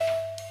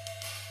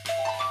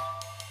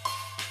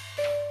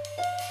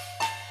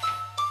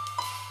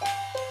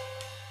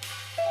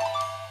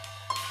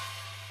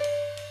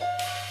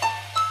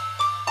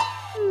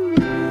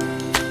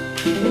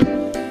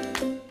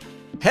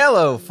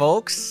Hello,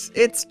 folks.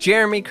 It's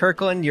Jeremy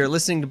Kirkland. You're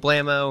listening to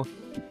Blammo.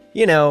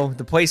 You know,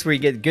 the place where you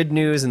get good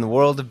news in the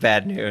world of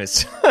bad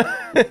news.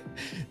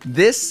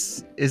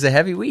 This is a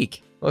heavy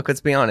week. Look, let's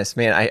be honest,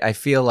 man. I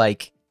feel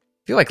like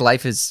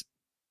life is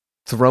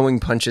throwing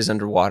punches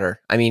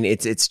underwater. I mean,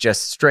 it's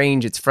just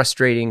strange. It's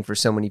frustrating for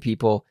so many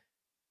people.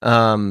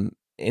 And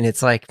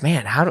it's like,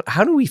 man,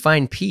 how do we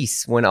find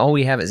peace when all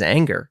we have is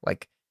anger?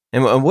 Like,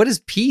 and what does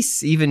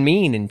peace even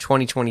mean in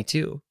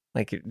 2022?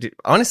 Like,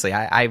 honestly,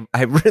 I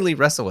really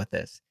wrestle with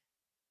this.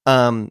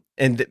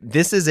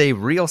 This is a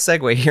real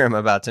segue here I'm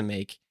about to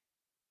make.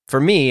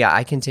 For me,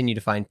 I continue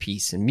to find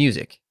peace in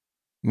music.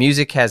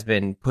 Music has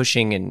been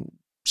pushing and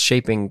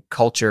shaping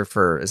culture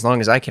for as long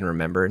as I can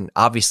remember, and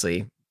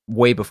obviously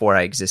way before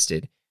I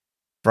existed.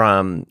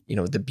 From, you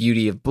know, the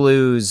beauty of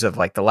blues, of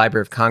like the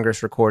Library of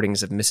Congress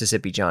recordings of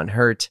Mississippi John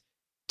Hurt,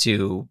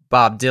 to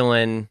Bob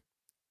Dylan.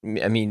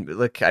 I mean,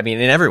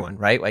 and everyone,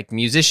 right? Like,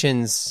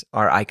 musicians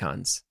are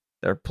icons.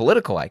 They're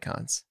political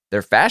icons.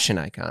 They're fashion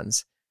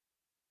icons.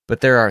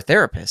 But there are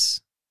therapists.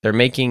 They're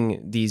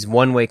making these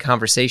one-way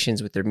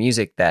conversations with their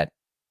music that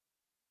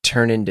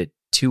turn into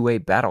two-way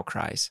battle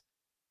cries.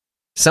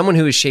 Someone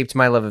who has shaped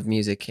my love of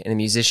music and a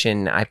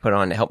musician I put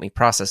on to help me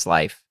process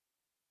life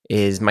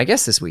is my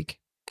guest this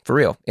week. For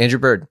real, Andrew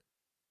Bird.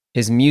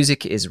 His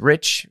music is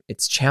rich,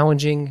 it's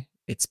challenging,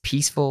 it's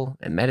peaceful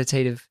and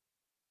meditative.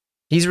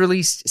 He's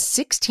released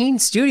 16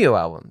 studio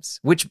albums,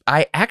 which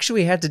I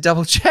actually had to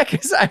double check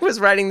as I was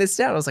writing this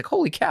down. I was like,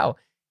 holy cow.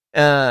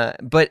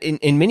 But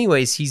in many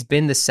ways, he's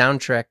been the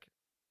soundtrack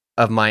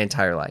of my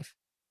entire life.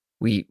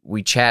 We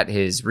chat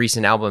his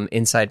recent album,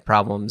 Inside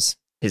Problems,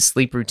 his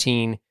sleep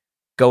routine,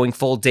 going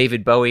full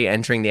David Bowie,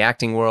 entering the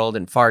acting world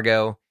in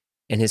Fargo,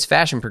 and his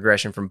fashion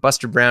progression from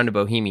Buster Brown to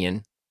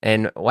Bohemian.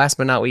 And last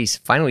but not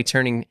least, finally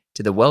turning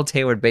to the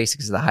well-tailored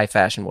basics of the high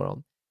fashion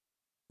world.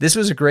 This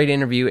was a great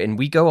interview, and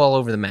we go all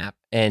over the map,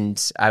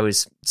 and I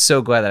was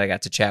so glad that I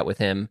got to chat with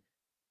him.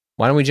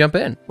 Why don't we jump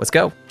in? Let's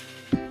go.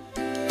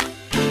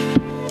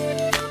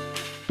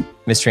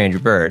 Mr.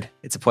 Andrew Bird,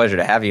 it's a pleasure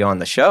to have you on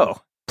the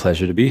show.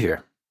 Pleasure to be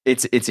here.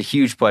 It's a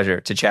huge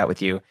pleasure to chat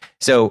with you.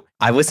 So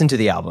I listened to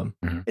the album.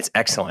 Mm-hmm. It's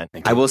excellent.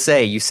 I will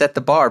say you set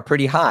the bar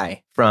pretty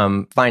high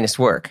from Finest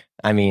Work.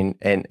 I mean,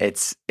 and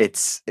it's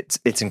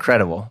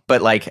incredible.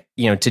 But like,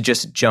 you know, to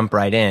just jump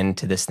right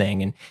into this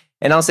thing,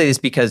 and I'll say this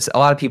because a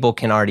lot of people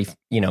can already,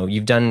 you know,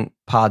 you've done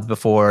pods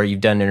before,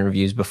 you've done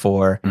interviews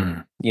before.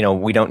 Mm. You know,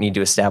 we don't need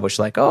to establish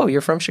like, oh,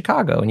 you're from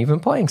Chicago and you've been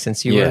playing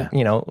since you were,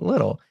 you know,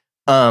 little.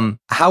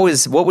 What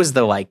was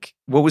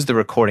the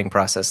recording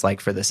process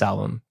like for this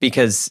album?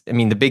 Because I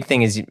mean, the big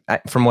thing is,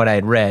 from what I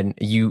had read,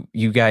 you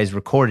guys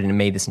recorded and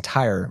made this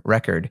entire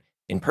record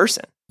in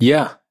person.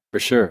 Yeah, for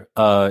sure.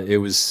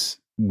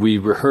 We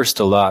rehearsed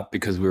a lot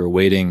because we were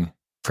waiting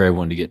for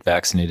everyone to get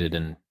vaccinated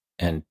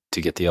and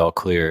to get the all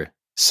clear.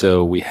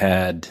 So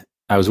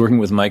I was working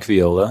with Mike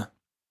Viola,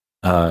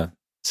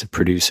 it's a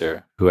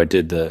producer who I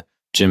did the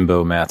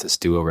Jimbo Mathis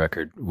duo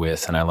record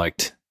with, and I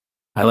liked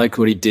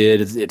what he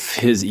did.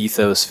 His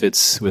ethos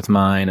fits with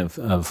mine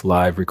of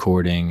live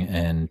recording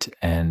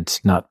and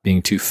not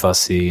being too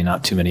fussy,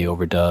 not too many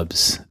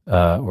overdubs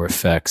or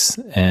effects.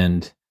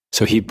 And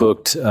so he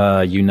booked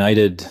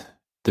United,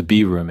 the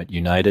B Room at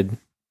United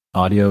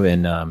Audio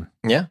in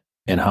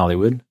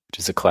Hollywood, which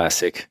is a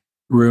classic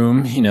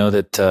room. You know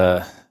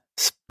that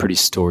it's a pretty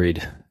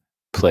storied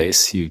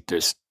place.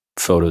 There's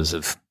photos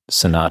of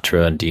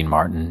Sinatra and Dean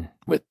Martin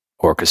with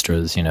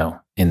orchestras, you know,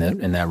 in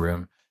that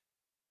room.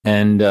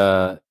 And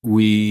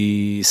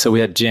we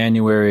had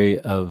January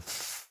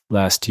of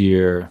last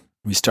year,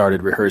 we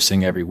started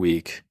rehearsing every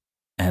week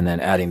and then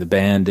adding the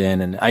band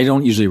in. And I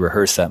don't usually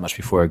rehearse that much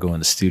before I go in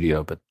the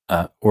studio,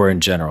 but or in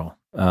general.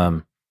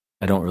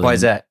 I don't really. Why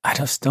is that? I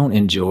just don't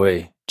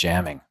enjoy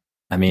jamming.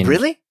 I mean,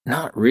 really?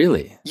 Not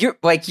really.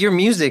 Your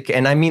music,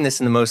 and I mean this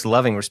in the most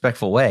loving,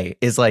 respectful way,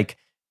 is like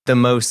the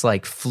most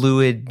like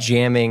fluid,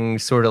 jamming,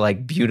 sort of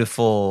like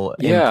beautiful,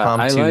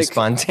 impromptu,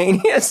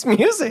 spontaneous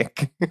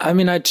music. I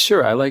mean, I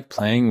like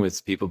playing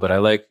with people, but I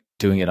like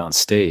doing it on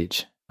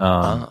stage.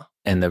 And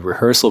the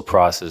rehearsal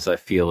process, I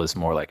feel, is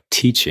more like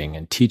teaching,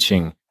 and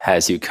teaching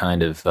has you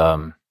kind of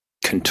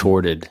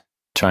contorted,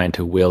 trying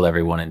to will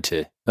everyone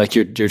into, like,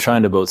 you're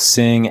trying to both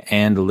sing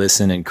and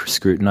listen and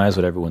scrutinize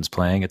what everyone's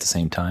playing at the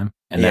same time.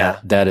 And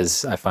that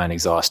is, I find,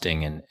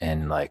 exhausting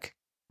and like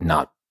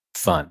not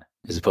fun,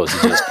 as opposed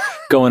to just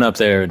going up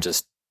there and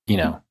just, you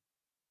know,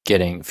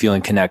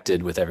 feeling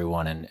connected with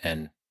everyone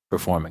and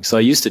performing. So I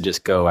used to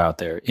just go out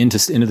there into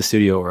the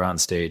studio or on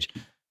stage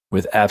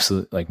with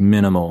absolute like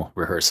minimal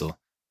rehearsal,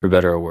 for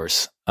better or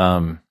worse.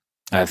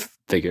 I've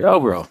figured,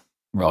 we're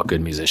all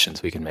good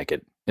musicians. We can make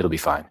it. It'll be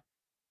fine.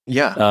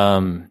 Yeah.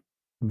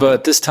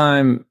 But this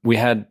time we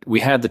had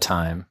the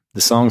time.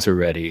 The songs are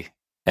ready,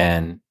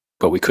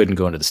 but we couldn't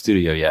go into the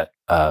studio yet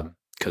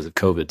because of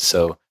COVID.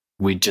 So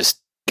we just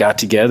got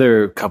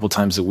together a couple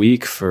times a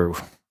week for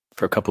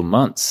a couple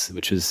months,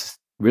 which is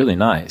really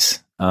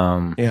nice.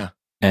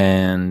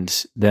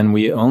 And then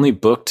we only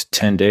booked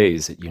 10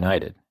 days at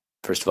United.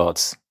 First of all,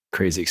 it's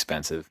crazy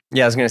expensive.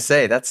 Yeah, I was gonna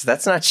say that's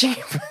not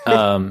cheap.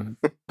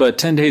 But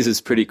 10 days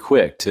is pretty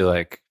quick to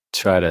like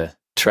try to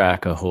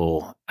track a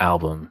whole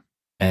album.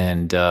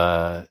 And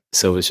so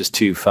it was just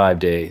 2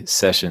 5-day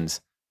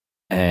sessions.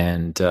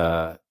 And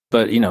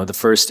but the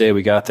first day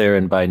we got there,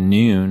 and by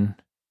noon,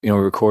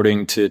 we're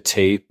recording to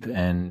tape,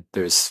 and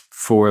there's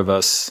 4 of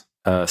us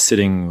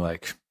sitting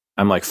like,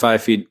 I'm like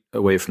 5 feet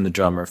away from the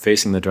drummer,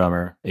 facing the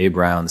drummer, Abe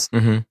Rounds.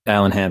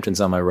 Alan Hampton's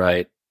on my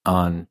right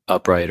on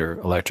upright or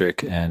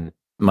electric, and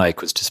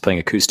Mike was just playing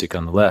acoustic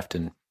on the left,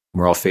 and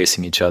we're all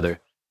facing each other.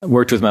 I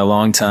worked with my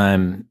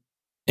longtime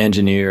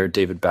engineer,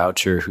 David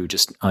Boucher, who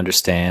just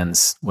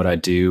understands what I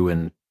do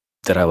and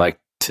that I like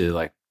to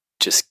like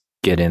just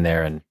get in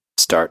there and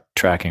start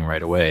tracking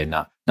right away,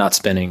 not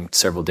spending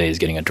several days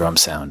getting a drum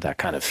sound, that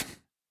kind of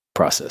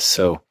process.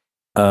 So,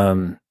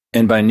 and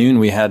by noon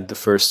we had the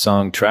first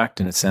song tracked,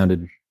 and it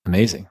sounded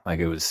amazing. Like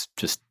it was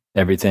just,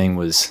 everything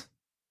was,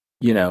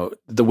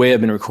 the way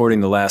I've been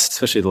recording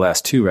especially the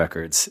last 2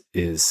 records,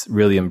 is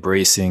really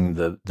embracing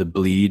the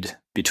bleed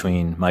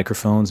between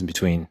microphones and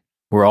between,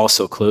 we're all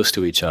so close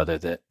to each other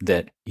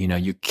that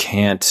you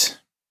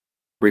can't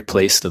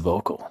replace the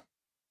vocal.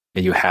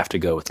 And you have to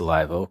go with the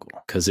live vocal,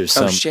 because there's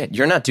some... Oh shit,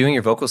 you're not doing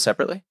your vocals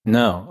separately?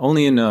 No,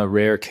 only in a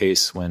rare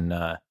case when...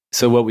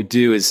 So what we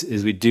do is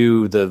we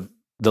do the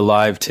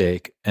live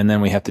take, and then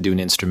we have to do an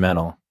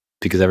instrumental,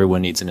 because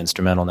everyone needs an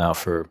instrumental now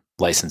for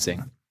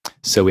licensing.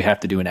 So we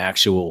have to do an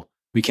actual...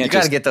 We can't. You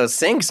got to get those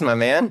syncs, my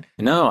man.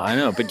 No, I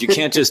know, but you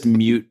can't just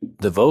mute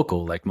the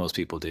vocal like most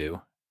people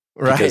do.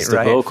 Right, because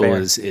the vocal fair.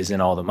 is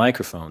in all the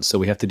microphones. So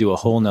we have to do a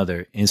whole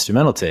nother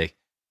instrumental take.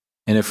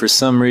 And if for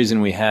some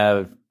reason we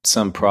have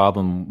some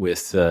problem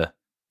with the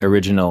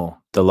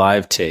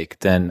live take,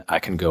 then I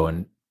can go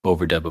and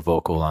overdub a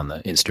vocal on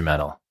the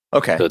instrumental.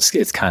 Okay. So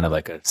it's kind of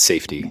like a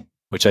safety,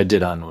 which I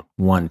did on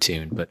one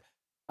tune, but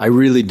I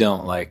really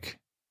don't like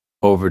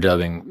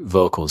overdubbing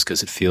vocals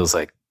because it feels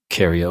like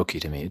karaoke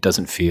to me.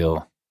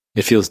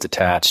 It feels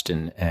detached,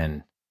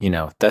 and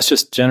that's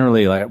just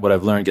generally like what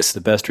I've learned gets the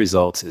best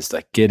results is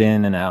like get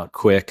in and out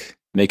quick,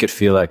 make it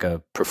feel like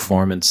a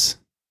performance,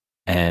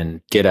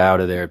 and get out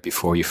of there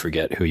before you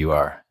forget who you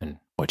are and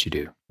what you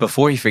do.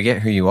 Before you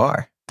forget who you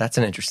are. That's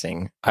an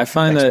interesting I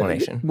find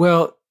explanation.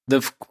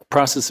 The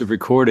process of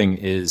recording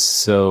is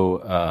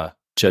so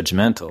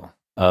judgmental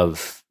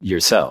of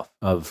yourself,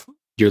 of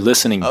you're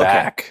listening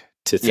back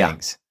to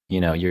things.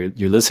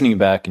 You're listening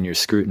back and you're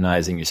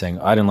scrutinizing. You're saying,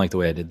 I don't like the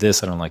way I did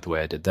this. I don't like the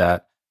way I did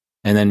that.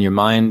 And then your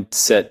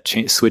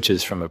mindset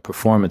switches from a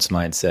performance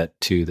mindset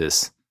to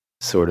this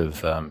sort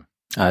of,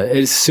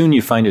 soon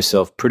you find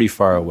yourself pretty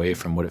far away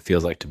from what it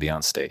feels like to be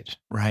on stage.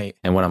 Right.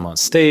 And when I'm on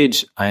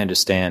stage, I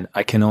understand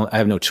I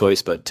have no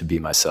choice but to be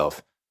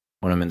myself.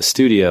 When I'm in the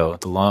studio,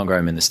 the longer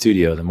I'm in the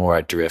studio, the more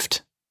I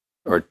drift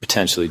or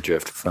potentially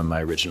drift from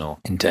my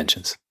original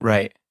intentions.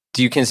 Right.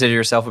 Do you consider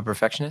yourself a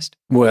perfectionist?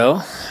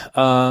 Well,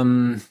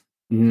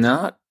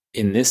 not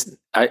in this.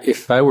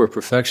 If I were a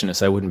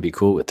perfectionist, I wouldn't be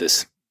cool with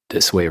this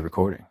way of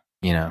recording.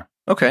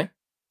 Okay.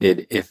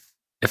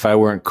 If I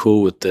weren't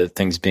cool with the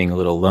things being a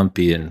little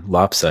lumpy and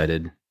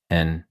lopsided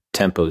and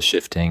tempos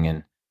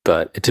shifting,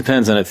 but it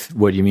depends on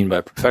what you mean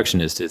by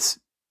perfectionist.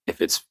 If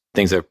it's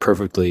things have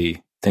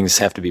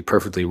to be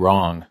perfectly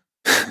wrong,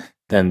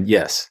 then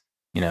yes,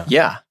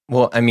 Yeah.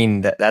 Well, I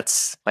mean,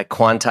 that's like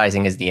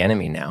quantizing is the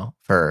enemy now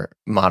for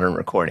modern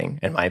recording,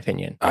 in my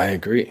opinion. I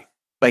agree.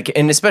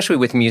 And especially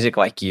with music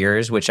like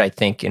yours, which I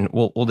think, and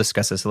we'll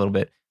discuss this a little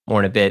bit more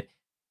in a bit,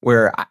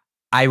 where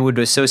I would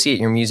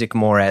associate your music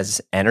more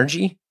as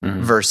energy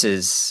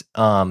versus,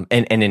 and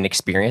an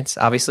experience,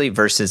 obviously,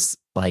 versus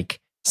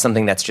like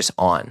something that's just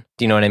on.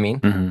 Do you know what I mean?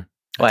 Mm-hmm.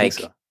 Like,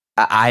 so.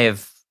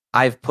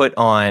 I've put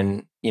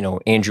on,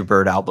 Andrew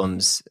Bird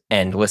albums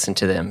and listened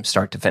to them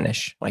start to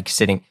finish, like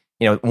sitting.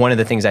 One of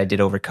the things I did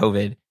over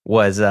COVID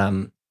was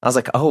I was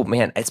like, oh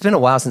man, it's been a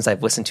while since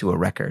I've listened to a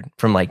record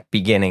from like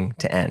beginning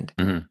to end.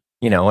 And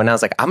I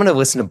was like, I'm going to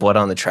listen to Blood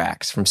on the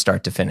Tracks from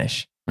start to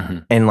finish.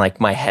 And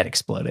like my head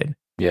exploded.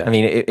 Yeah. I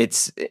mean,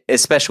 it's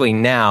especially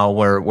now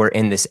where we're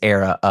in this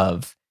era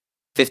of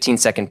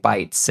 15-second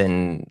bites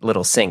and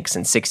little syncs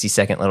and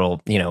 60-second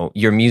little,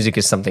 your music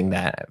is something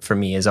that for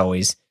me is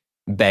always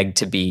begged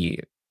to be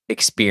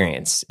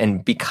experienced.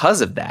 And because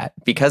of that,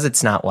 because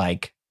it's not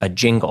like a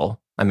jingle,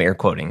 I'm air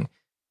quoting,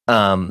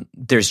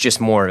 there's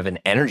just more of an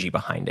energy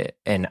behind it.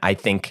 And I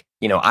think,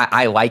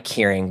 I like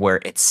hearing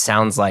where it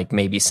sounds like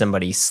maybe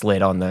somebody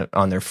slid on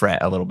their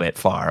fret a little bit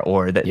far,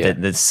 or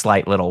the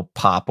slight little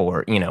pop,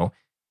 or,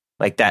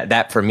 like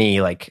that for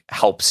me, like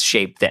helps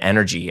shape the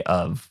energy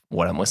of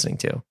what I'm listening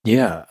to.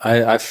 Yeah.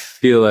 I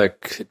feel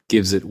like it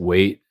gives it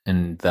weight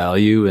and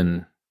value,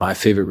 and my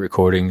favorite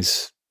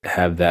recordings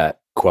have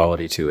that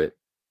quality to it,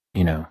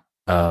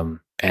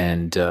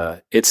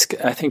 it's,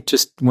 I think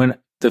just when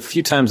the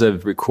few times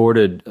I've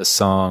recorded a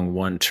song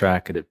one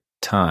track at a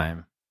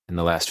time in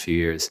the last few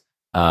years,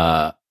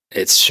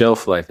 its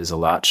shelf life is a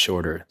lot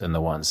shorter than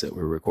the ones that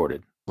were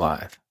recorded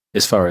live,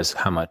 as far as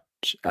how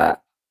much I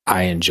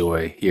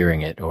enjoy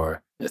hearing it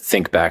or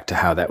think back to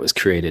how that was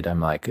created. I'm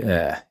like,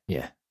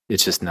 yeah,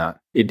 it's just not.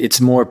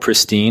 It's more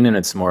pristine and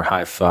it's more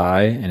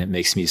hi-fi, and it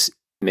makes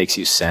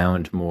you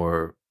sound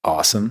more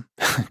awesome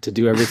to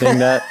do everything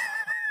that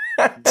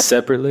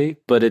separately.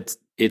 But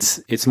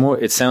it's more.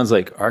 It sounds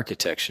like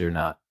architecture,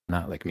 not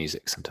like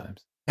music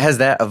sometimes. Has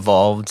that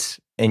evolved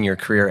in your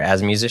career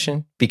as a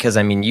musician? Because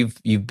I mean,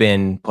 you've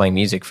been playing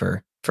music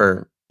for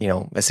a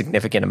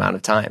significant amount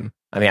of time.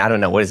 I mean, I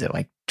don't know, what is it,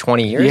 like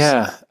 20 years?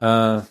 Yeah.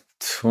 I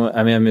mean,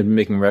 I've been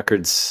making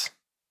records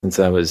since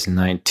I was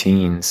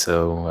 19,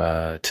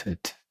 so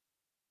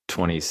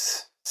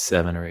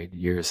 27 or 8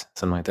 years,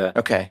 something like that.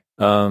 Okay.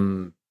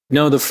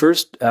 No, the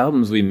first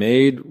albums we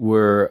made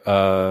were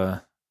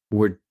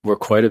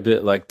quite a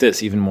bit like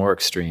this, even more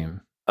extreme.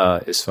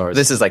 As far as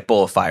this is like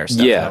Bowl of Fire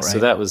stuff. Yeah, though, right? So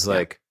that was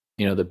like,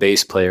 the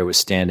bass player was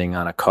standing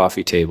on a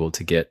coffee table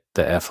to get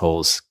the F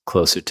holes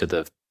closer to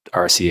the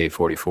RCA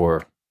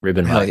 44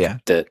 ribbon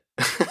mic that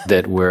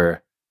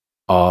we're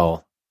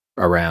all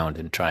around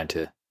and trying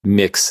to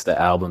mix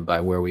the album by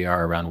where we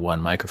are around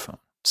one microphone.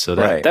 So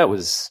that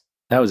was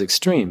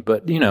extreme,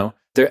 but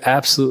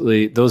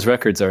those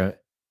records are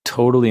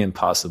totally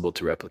impossible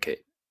to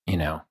replicate,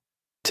 Isn't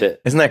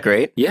that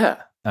great?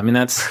 Yeah. I mean,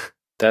 that's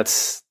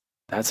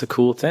a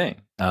cool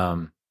thing.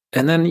 And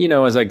then,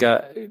 as I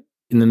got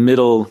in the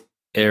middle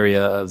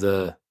area of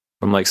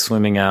from like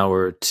Swimming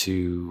Hour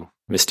to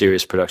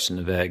Mysterious Production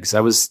of Eggs,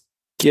 I was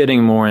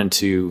getting more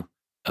into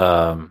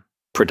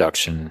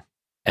production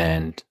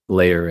and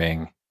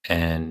layering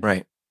and,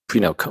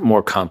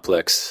 more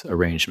complex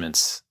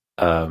arrangements.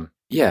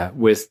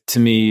 With, to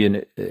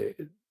me,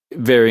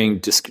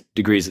 varying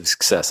degrees of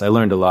success. I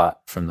learned a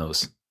lot from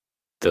those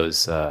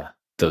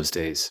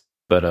days.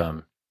 But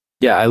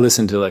I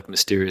listen to like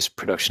Mysterious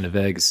Production of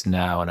Eggs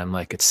now, and I'm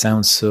like, it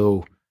sounds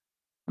so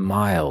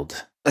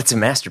mild. That's a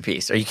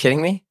masterpiece. Are you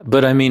kidding me?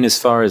 But I mean, as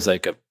far as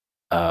like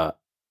a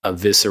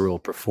visceral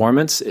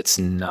performance, it's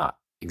not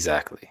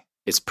exactly.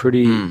 It's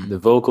pretty. The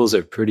vocals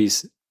are pretty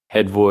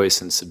head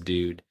voice and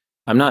subdued.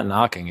 I'm not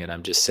knocking it.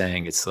 I'm just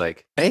saying it's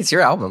like, hey, it's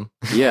your album.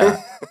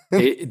 Yeah,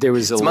 there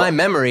was it's my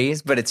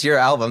memories, but it's your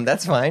album.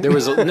 That's fine. There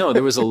was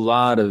a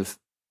lot of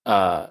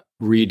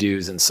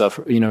redos and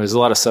suffer. There's a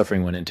lot of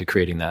suffering went into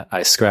creating that.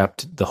 I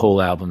scrapped the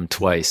whole album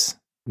twice,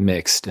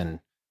 mixed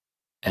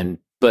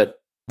but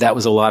that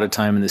was a lot of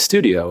time in the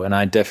studio, and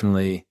I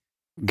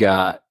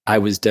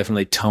was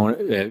definitely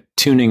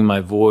tuning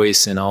my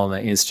voice and all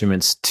my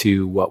instruments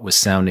to what was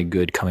sounding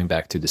good coming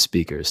back through the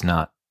speakers,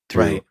 not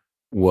through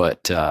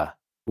what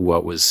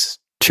was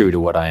true to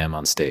what I am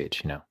on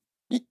stage.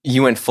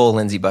 You went full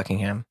Lindsey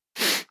Buckingham.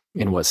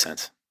 In what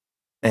sense?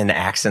 And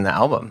acts in the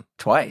album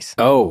twice.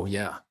 Oh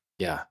yeah.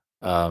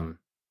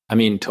 I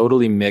mean,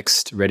 totally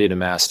mixed, ready to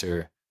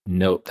master.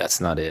 Nope, that's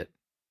not it.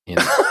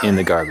 In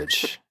the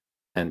garbage.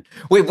 And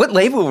wait, what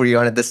label were you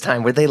on at this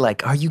time? Were they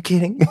like, are you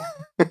kidding?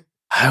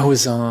 I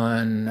was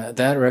on,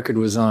 that record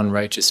was on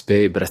Righteous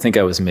Babe, but I think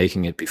I was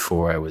making it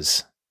before I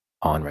was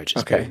on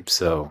Righteous Babe.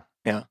 So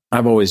yeah,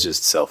 I've always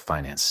just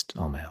self-financed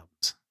all my albums.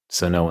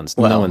 So no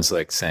one's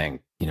like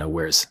saying,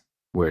 where's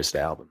the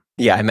album?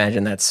 Yeah, I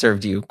imagine that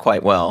served you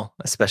quite well,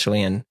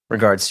 especially in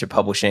regards to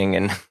publishing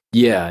and.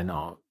 Yeah, I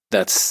know.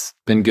 That's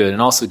been good.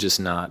 And also just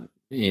not,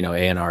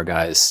 A&R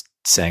guys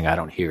saying, I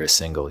don't hear a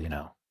single,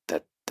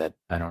 that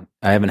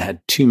I haven't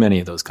had too many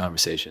of those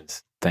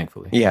conversations,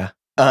 thankfully. Yeah.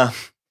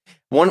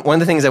 One of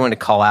the things I wanted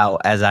to call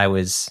out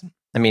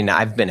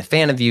I've been a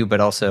fan of you,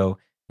 but also,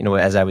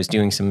 as I was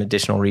doing some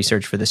additional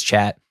research for this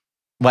chat,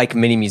 like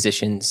many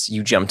musicians,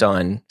 you jumped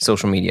on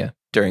social media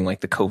during like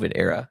the COVID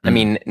era. I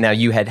mean, now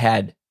you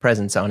had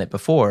presence on it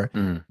before,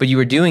 but you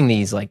were doing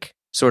these like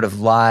sort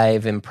of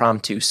live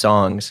impromptu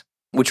songs,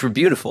 which were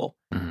beautiful.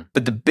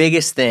 But the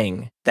biggest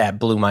thing that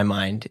blew my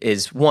mind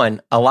is,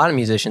 one, a lot of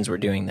musicians were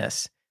doing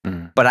this,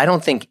 but I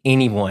don't think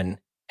anyone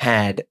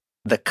had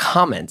the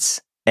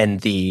comments and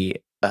the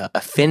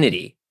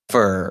affinity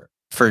for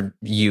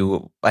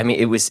you. I mean,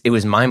 it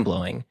was mind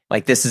blowing.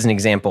 Like, this is an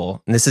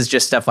example, and this is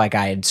just stuff like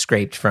I had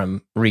scraped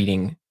from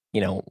reading,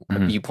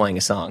 you playing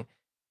a song.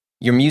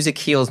 Your music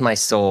heals my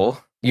soul.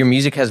 Your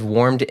music has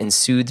warmed and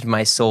soothed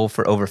my soul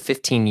for over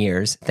 15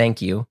 years.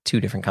 Thank you.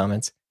 2 different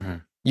comments.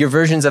 Your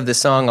versions of the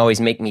song always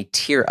make me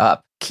tear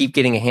up. Keep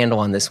getting a handle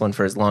on this one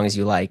for as long as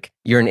you like.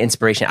 You're an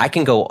inspiration. I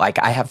can go, like,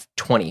 I have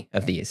 20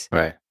 of these.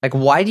 Right. Like,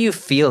 why do you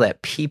feel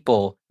that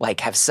people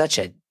like have such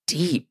a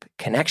deep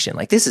connection?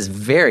 Like, this is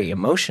very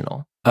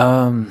emotional.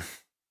 I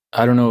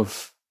don't know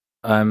if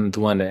I'm the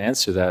one to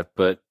answer that,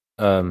 but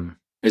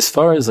as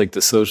far as like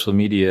the social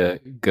media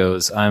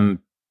goes,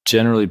 I'm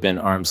generally been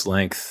arm's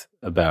length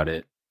about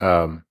it.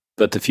 But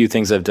the few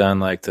things I've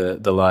done, like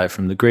the live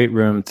from the Great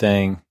Room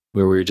thing,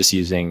 where we were just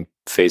using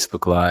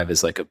Facebook Live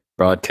as like a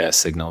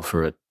broadcast signal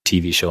for a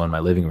TV show in my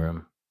living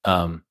room.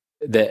 The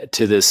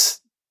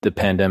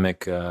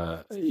pandemic,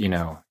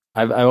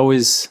 I've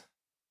always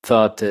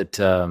thought that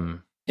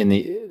I'm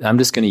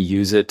just going to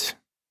use it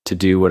to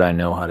do what I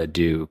know how to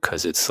do,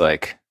 because it's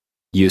like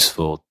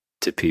useful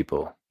to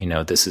people.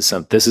 This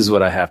is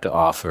what I have to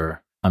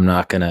offer. I'm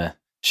not gonna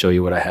show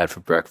you what I had for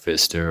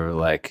breakfast, or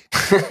like,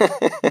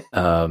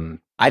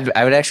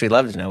 I would actually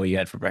love to know what you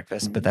had for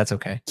breakfast, but that's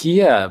okay.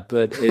 yeah,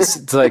 but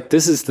it's like,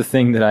 this is the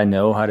thing that I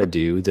know how to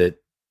do that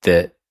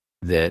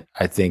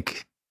I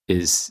think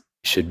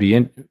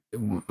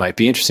might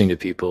be interesting to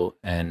people,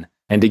 and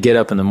to get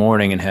up in the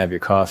morning and have your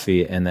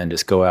coffee and then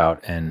just go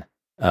out and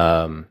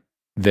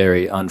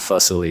very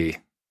unfussily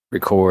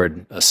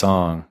record a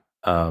song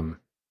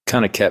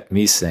kind of kept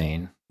me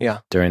sane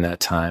during that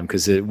time,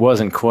 because it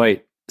wasn't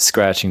quite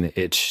scratching the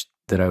itch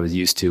that I was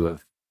used to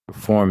of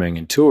performing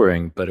and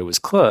touring, but it was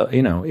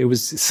it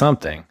was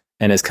something,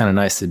 and it's kind of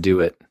nice to do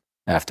it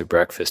after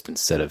breakfast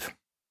instead of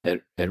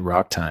at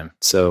rock time.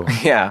 So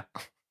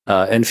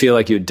and feel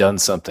like you'd done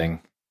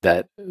something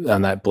that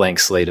on that blank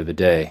slate of a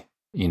day,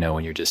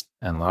 when you're just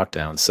on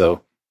lockdown.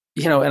 So,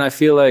 and I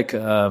feel like,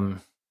 to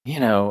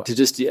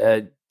just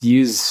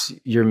use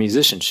your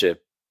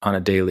musicianship on a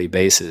daily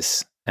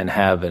basis and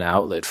have an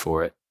outlet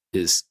for it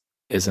is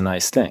a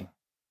nice thing.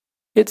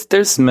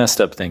 There's messed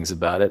up things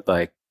about it.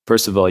 Like,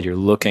 first of all, you're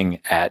looking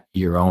at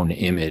your own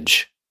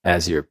image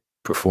as you're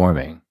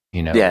performing,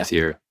 with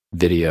your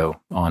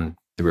video on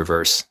the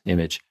reverse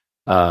image.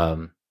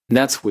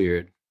 That's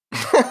weird,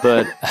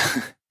 but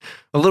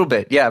a little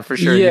bit. Yeah, for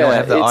sure. Yeah, you don't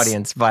have the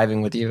audience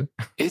vibing with you.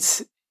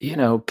 It's,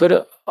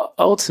 but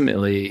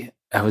ultimately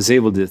I was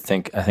able to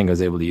I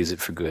was able to use it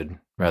for good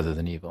rather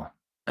than evil.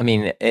 I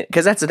mean,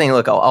 because that's the thing.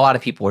 Look, a lot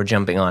of people were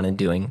jumping on and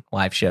doing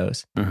live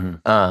shows.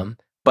 Mm-hmm.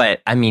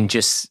 But I mean,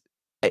 just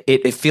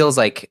it feels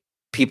like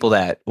people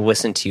that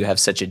listen to you have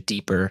such a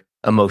deeper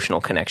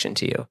emotional connection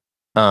to you.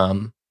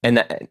 And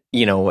that,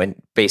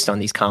 and based on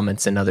these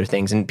comments and other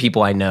things and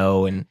people I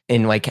know, and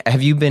like,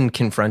 have you been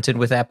confronted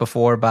with that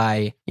before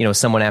by,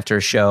 someone after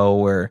a show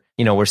where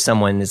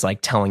someone is like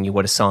telling you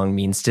what a song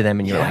means to them,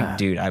 and you're like,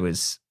 dude, I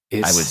was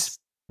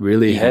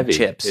really heavy.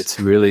 Chips. It's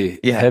really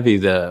heavy.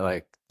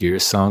 Like, your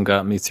song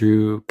got me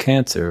through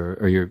cancer,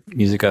 or your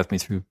music got me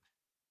through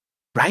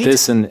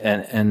this,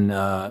 and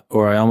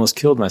or I almost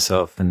killed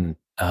myself, and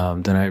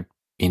then I,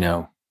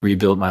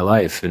 rebuilt my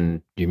life,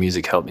 and your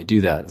music helped me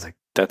do that. It's like,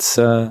 that's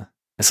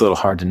it's a little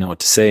hard to know what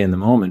to say in the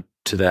moment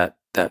to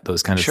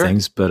those kind of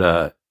things,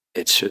 but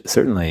it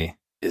certainly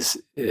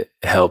it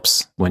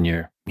helps when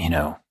you're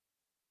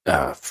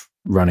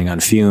running on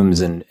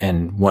fumes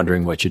and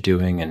wondering what you're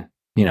doing, and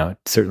it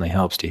certainly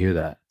helps to hear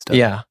that stuff.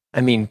 Yeah,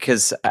 I mean,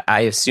 because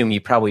I assume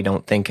you probably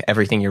don't think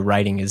everything you're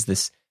writing is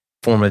this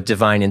form of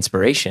divine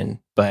inspiration,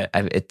 but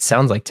it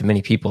sounds like to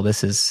many people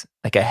this is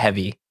like a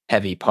heavy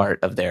part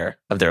of their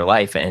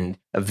life, and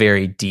a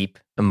very deep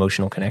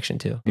emotional connection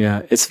too.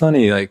 Yeah, it's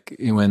funny, like,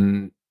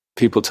 when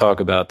people talk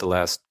about the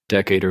last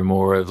decade or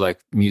more of like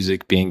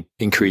music being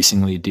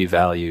increasingly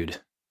devalued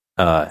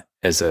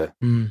as a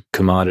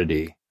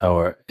commodity,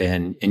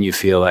 and you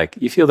feel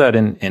that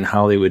in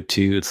Hollywood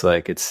too. It's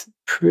like, it's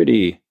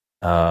pretty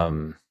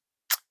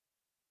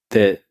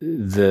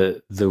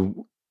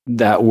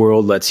that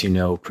world lets you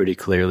know pretty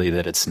clearly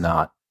that it's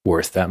not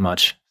worth that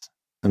much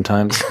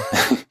sometimes.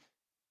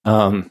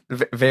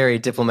 Very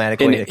diplomatic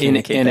way to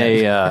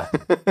communicate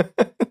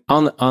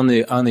on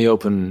the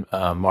open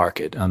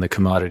market, on the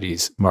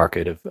commodities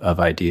market of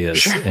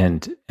ideas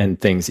and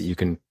things that you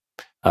can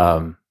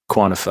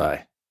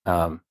quantify.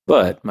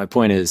 But my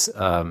point is,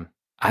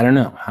 I don't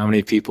know how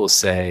many people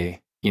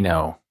say,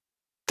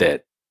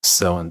 that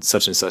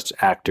such and such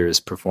actor's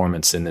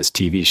performance in this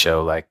TV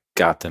show like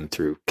got them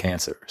through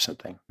cancer or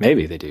something.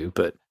 Maybe they do,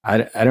 but I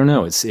don't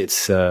know. It's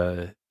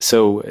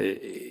so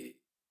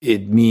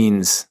it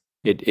means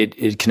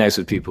it connects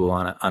with people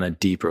on a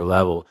deeper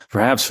level,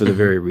 perhaps for the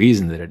very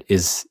reason that it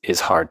is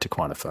hard to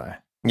quantify.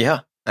 Yeah.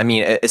 I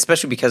mean,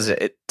 especially because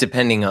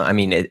depending on,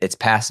 it's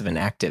passive and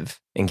active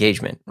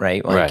engagement,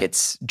 right? Like,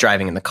 it's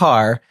driving in the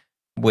car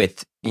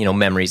with,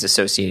 memories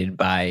associated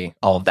by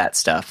all of that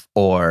stuff,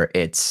 or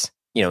it's,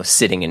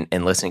 sitting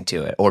and listening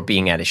to it, or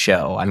being at a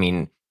show. I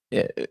mean,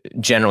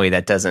 generally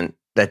that doesn't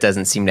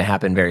seem to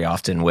happen very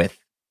often with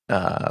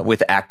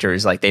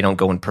actors. Like, they don't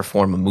go and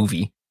perform a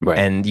movie. Right.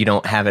 And you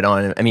don't have it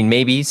on. I mean,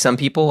 maybe some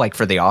people, like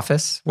for The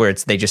Office, where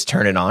they just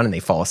turn it on and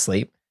they fall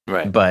asleep.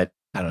 Right. But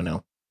I don't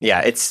know.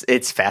 Yeah,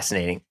 it's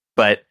fascinating.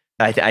 But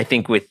I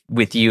think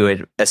with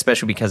you,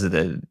 especially because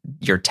of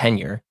your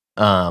tenure,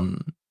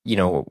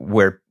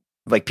 where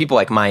like people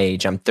like my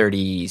age, I'm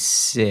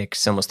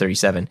 36, almost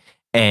 37,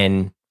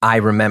 and I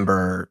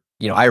remember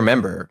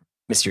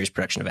Mysterious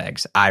Production of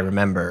Eggs. I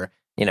remember,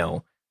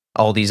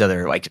 all these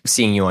other, like,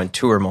 seeing you on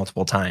tour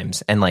multiple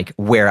times, and like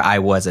where I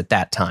was at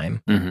that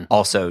time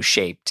also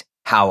shaped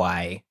how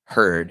I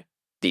heard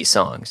these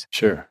songs.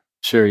 Sure.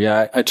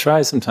 Yeah. I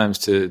try sometimes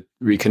to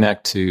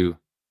reconnect to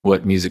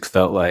what music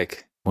felt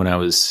like when I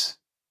was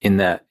in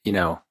that,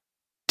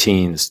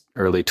 teens,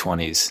 early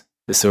 20s,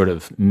 this sort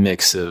of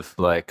mix of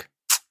like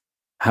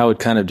how it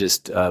kind of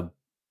just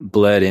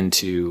blurred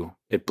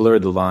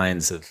the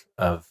lines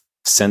of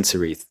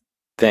sensory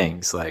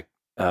things, like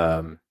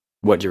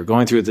what you were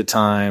going through at the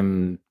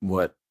time,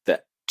 what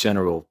the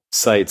general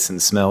sights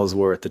and smells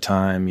were at the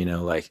time,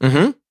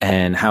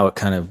 and how it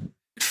kind of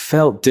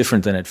felt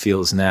different than it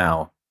feels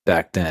now.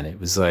 back then. It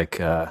was like,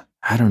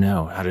 I don't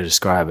know how to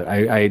describe it.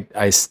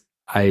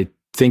 I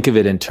think of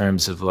it in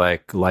terms of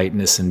like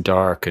lightness and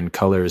dark and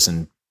colors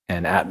and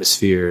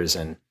atmospheres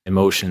and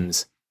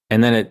emotions.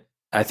 And then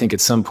I think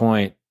at some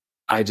point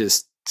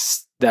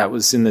that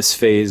was in this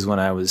phase when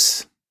I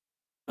was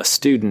a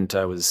student.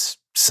 I was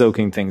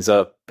soaking things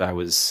up. I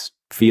was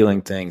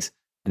feeling things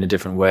in a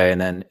different way.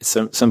 And then at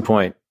some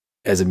point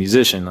as a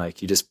musician,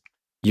 like you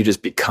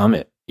just become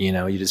it,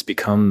 you just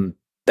become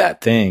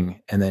that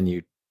thing. And then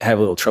you have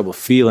a little trouble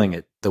feeling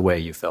it the way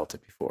you felt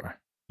it before,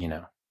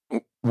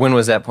 When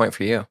was that point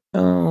for you?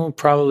 Oh,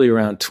 probably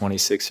around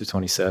 26 or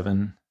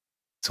 27.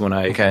 It's when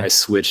I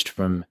switched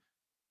from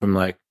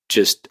like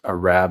just a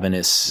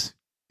ravenous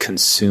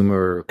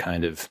consumer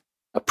kind of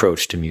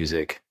approach to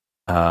music,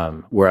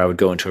 where I would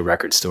go into a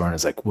record store and I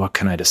was like, what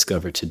can I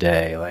discover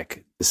today?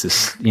 Like this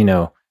is,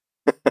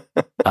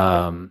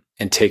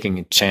 and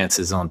taking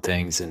chances on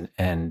things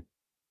and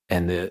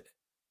the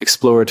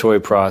exploratory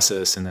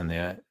process, and then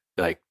the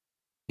like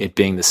it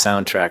being the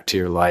soundtrack to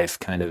your life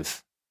kind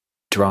of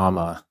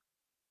drama.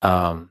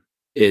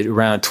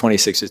 Around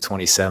 26 to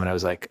 27, I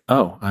was like,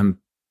 oh,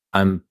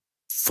 I'm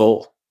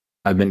full.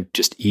 I've been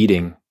just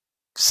eating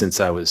since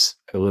I was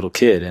a little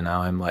kid, and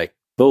now I'm like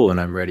full, and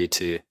I'm ready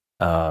to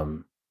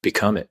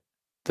become it,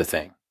 the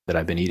thing that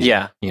I've been eating.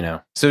 Yeah,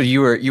 So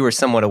you were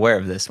somewhat aware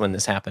of this when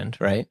this happened,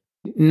 right?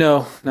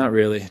 No, not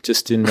really.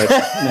 Just in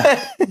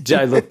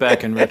I look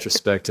back in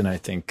retrospect, and I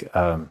think,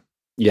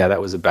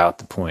 that was about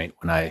the point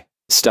when I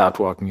stopped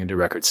walking into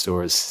record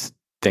stores,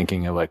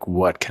 thinking of like,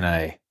 what can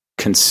I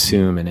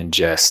consume and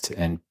ingest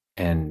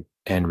and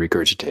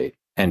regurgitate,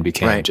 and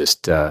became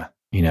just some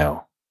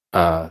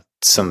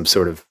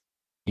sort of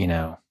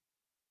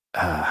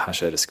how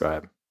should I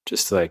describe,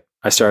 just like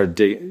I started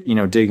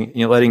digging,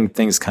 letting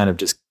things kind of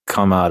just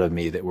come out of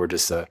me that were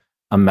just a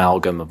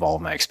amalgam of all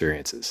my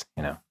experiences.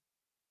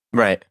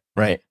 Right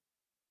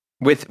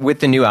with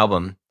the new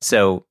album,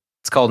 so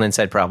it's called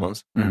Inside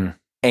Problems. Mm-hmm.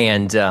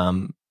 And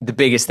the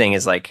biggest thing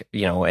is like,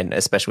 and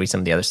especially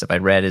some of the other stuff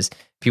I'd read, is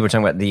people are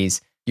talking about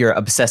your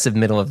obsessive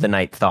middle of the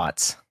night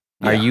thoughts.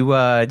 Yeah. Are you,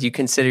 do you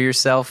consider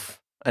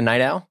yourself a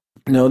night owl?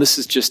 No, this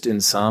is just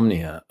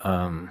insomnia.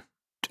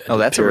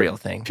 That's a real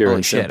thing. Pure Holy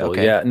and shit, simple.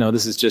 okay. Yeah, no,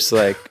 this is just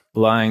like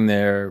lying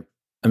there.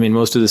 I mean,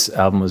 most of this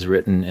album was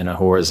written in a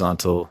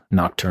horizontal,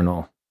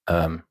 nocturnal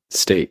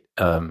state.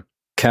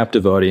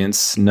 Captive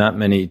audience, not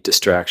many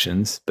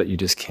distractions, but you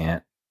just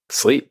can't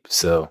sleep.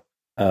 So,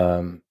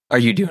 are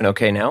you doing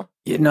okay now?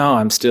 No,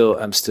 I'm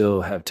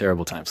still have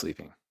terrible time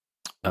sleeping.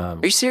 Are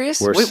you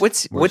serious?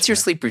 What's your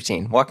sleep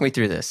routine? Walk me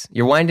through this.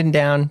 You're winding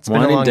down. It's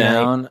been a long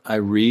night. I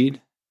read.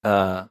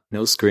 No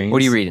screens.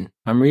 What are you reading?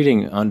 I'm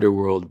reading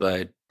Underworld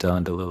by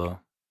Don DeLillo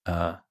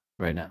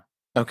right now.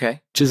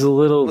 Okay, which is a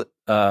little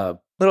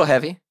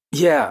heavy.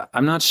 Yeah,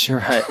 I'm not sure.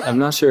 I'm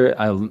not sure.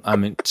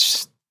 I'm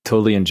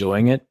totally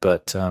enjoying it,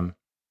 but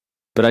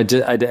I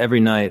did every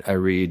night. I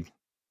read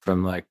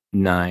from like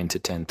 9 to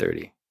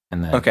 10:30.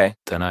 And then, so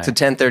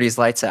 10:30 is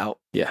lights out.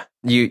 Yeah.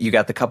 You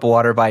got the cup of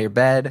water by your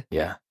bed.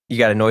 Yeah. You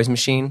got a noise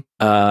machine.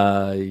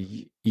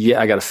 Yeah,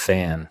 I got a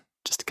fan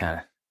just to kind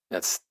of.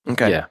 That's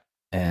okay. Yeah,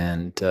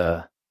 and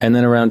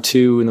then around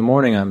 2 in the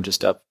morning, I'm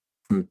just up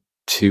from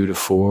 2 to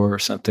 4 or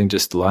something,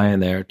 just lying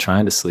there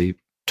trying to sleep,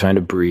 trying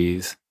to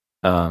breathe,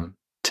 to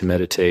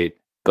meditate.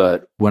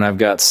 But when I've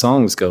got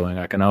songs going,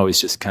 I can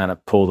always just kind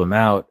of pull them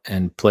out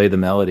and play the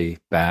melody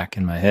back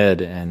in my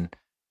head, and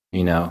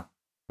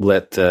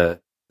let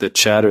the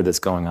chatter that's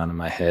going on in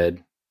my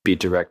head be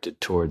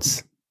directed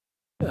towards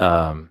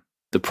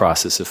the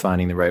process of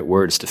finding the right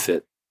words to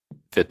fit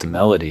the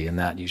melody. And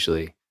that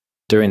usually,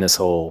 during this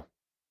whole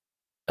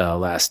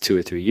last 2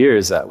 or 3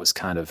 years, that was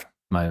kind of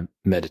my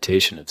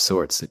meditation of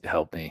sorts. It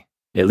helped me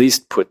at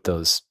least put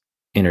those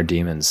inner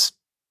demons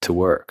to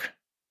work,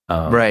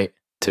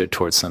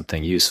 towards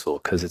something useful.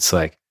 Because it's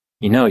like,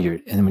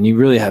 and when you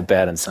really have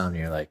bad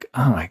insomnia, you're like,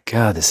 oh my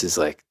God, this is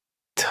like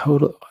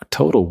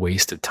total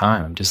waste of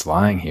time. I'm just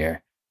lying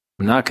here.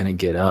 I'm not going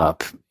to get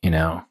up,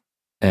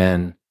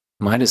 and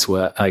might as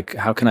well, like,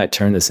 how can I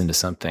turn this into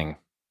something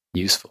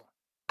useful?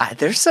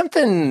 There's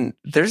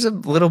a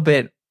little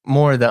bit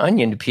more of the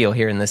onion to peel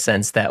here, in the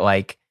sense that,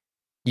 like,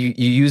 you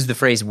use the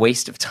phrase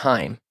waste of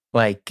time.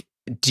 Like,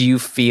 do you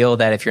feel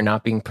that if you're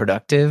not being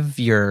productive,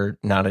 you're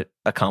not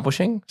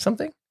accomplishing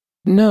something?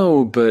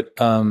 No, but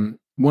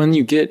when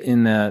you get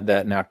in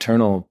that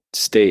nocturnal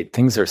state,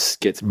 things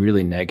get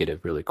really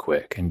negative really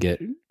quick and get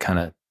kind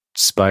of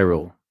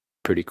spiral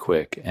pretty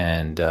quick.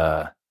 And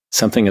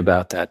something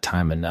about that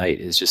time of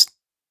night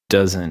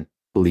doesn't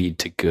lead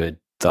to good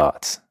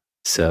thoughts.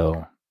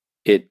 So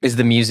does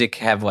the music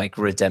have like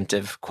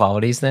redemptive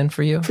qualities then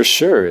for you? For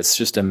sure. It's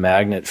just a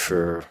magnet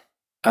for,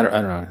 I don't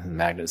know if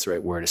magnet is the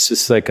right word. It's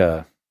just like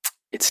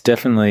it's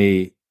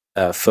definitely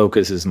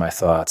focuses my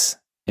thoughts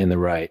in the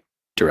right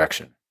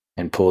direction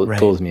and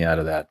pulls me out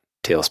of that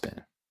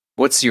tailspin.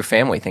 What's your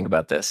family think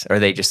about this? Are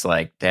they just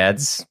like,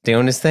 Dad's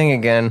doing his thing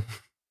again?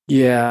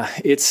 Yeah,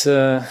 they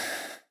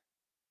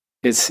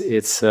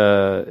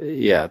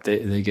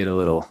get a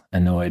little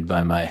annoyed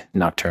by my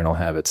nocturnal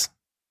habits.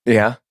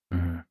 Yeah.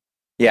 Mhm.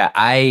 Yeah,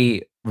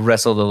 I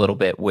wrestled a little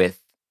bit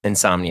with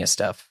insomnia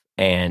stuff,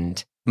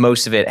 and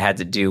most of it had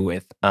to do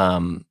with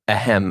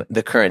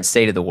the current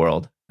state of the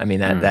world. I mean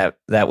that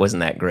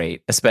wasn't that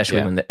great, especially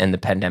Yeah. when in the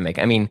pandemic.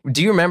 I mean,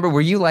 do you remember? Were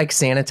you like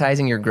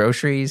sanitizing your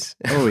groceries?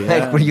 Oh,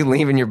 Like, yeah. were you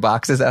leaving your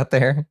boxes out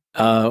there?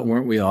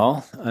 Weren't we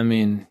all? I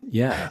mean,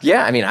 yeah.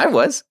 Yeah, I mean, I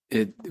was.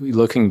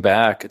 Looking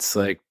back, it's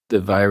like the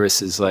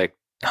virus is like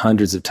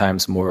hundreds of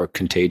times more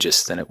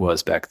contagious than it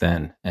was back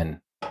then,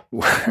 and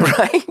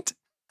Right.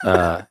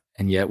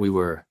 and yet we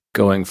were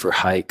going for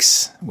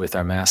hikes with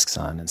our masks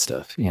on and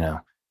stuff.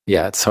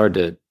 Yeah, it's hard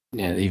to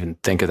even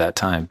think of that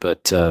time,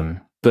 but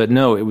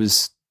no, it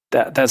was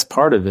that's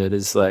part of it.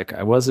 Is like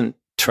I wasn't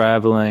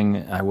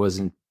traveling, I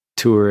wasn't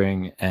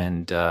touring,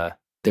 and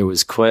there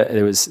was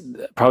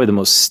probably the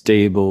most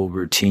stable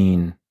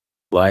routine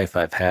life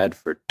I've had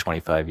for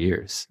 25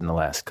 years in the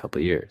last couple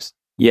of years.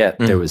 Yet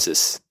there was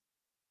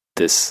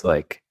this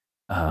like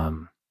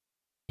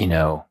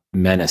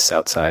menace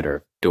outside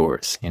our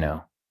doors, in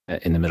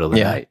the middle of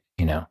the night,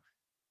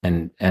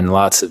 and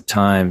lots of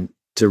time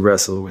to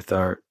wrestle with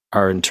our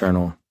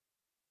internal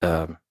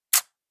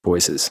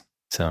voices.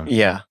 So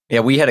yeah,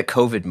 we had a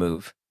COVID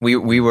move.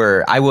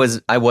 I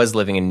was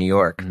living in New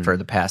York for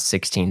the past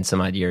 16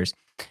 some odd years,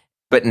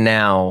 but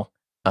now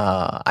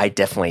I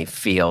definitely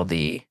feel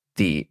the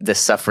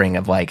suffering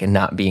of like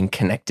not being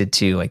connected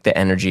to like the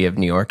energy of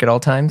New York at all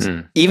times.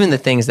 Even the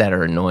things that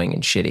are annoying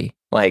and shitty,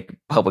 like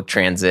public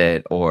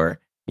transit or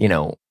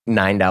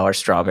 $9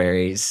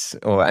 strawberries,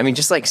 or I mean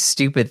just like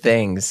stupid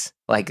things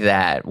like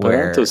that. But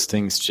aren't those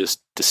things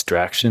just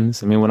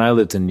distractions? I mean, when I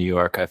lived in New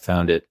York, I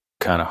found it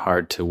kind of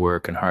hard to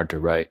work and hard to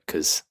write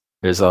because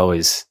there's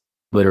always,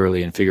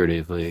 literally and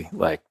figuratively,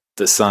 like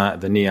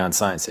the neon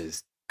sign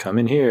says "come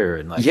in here,"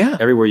 and like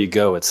everywhere you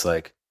go, it's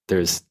like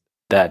there's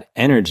that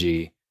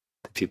energy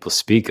that people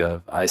speak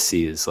of. I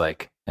see as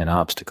like an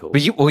obstacle.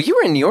 But you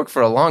were in New York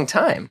for a long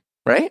time,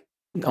 right?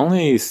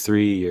 Only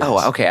 3 years.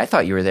 Oh, okay. I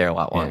thought you were there a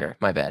lot longer.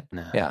 My bad.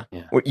 No, yeah.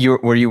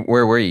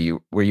 Where were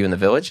you? Were you in the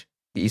Village,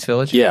 the East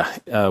Village? Yeah,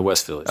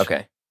 West Village.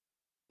 Okay.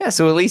 Yeah,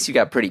 so at least you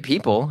got pretty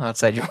people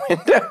outside your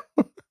window.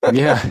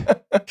 Yeah,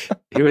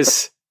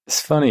 it's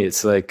funny.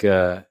 It's like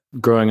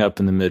growing up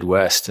in the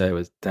Midwest. I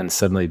was then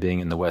suddenly being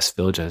in the West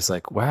Village. I was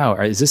like, wow,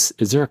 is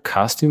there a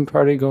costume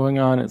party going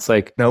on? It's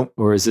like, nope.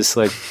 Or is this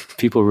like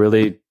people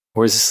really?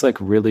 Or is this like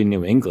really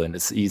New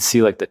England? You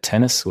see like the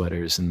tennis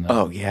sweaters and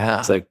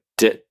it's like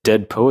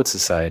Dead Poet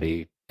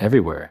Society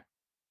everywhere.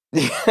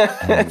 Yeah,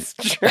 that's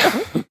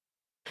true.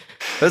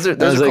 Those are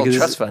called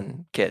trust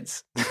fund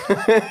kids.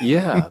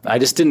 Yeah, I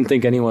just didn't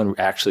think anyone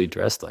actually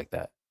dressed like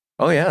that.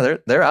 Oh yeah,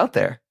 they're out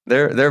there.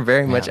 They're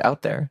very much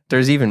out there.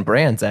 There's even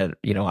brands that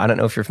I don't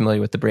know if you're familiar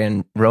with the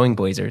brand Rowing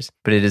Blazers,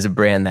 but it is a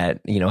brand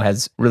that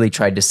has really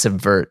tried to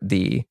subvert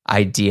the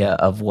idea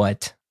of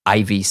what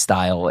Ivy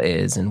style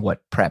is and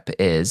what prep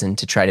is, and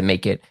to try to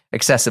make it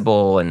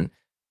accessible and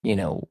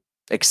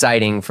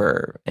exciting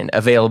and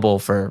available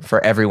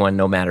for everyone,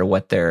 no matter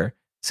what their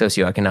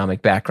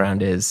socioeconomic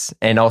background is,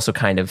 and also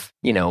kind of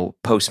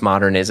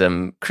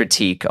postmodernism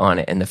critique on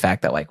it, and the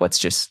fact that like let's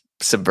just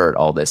subvert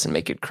all this and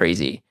make it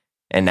crazy.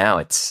 And now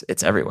it's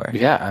everywhere.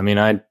 Yeah, I mean,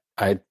 I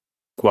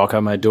walk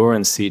out my door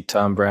and see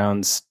Tom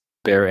Brown's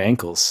bare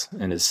ankles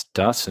and his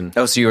Dawson.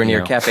 Oh, so you were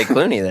near Cafe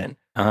Clooney then?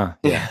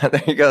 Yeah.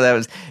 There you go. That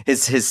was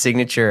his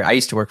signature. I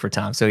used to work for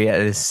Tom, so yeah,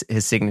 his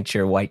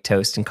signature white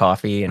toast and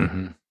coffee.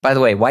 And by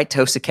the way, white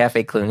toast at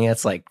Cafe Clooney,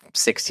 that's like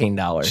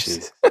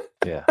 $16.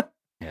 Yeah.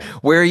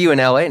 Where are you in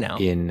LA now?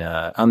 In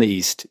on the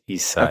east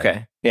side.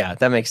 Okay, yeah,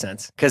 that makes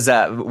sense. Because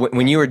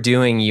when you were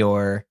doing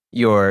your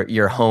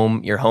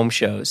home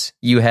shows,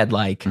 you had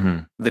like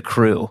the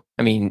crew.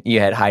 I mean, you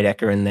had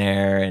Heidecker in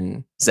there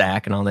and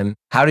Zach and all them.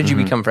 How did you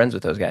become friends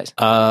with those guys?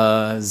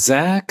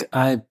 Zach,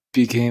 I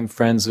became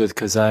friends with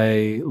because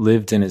I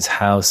lived in his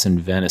house in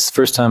Venice.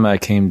 First time I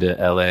came to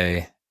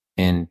LA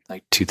in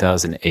like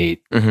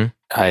 2008,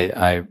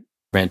 I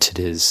rented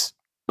his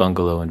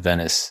bungalow in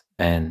Venice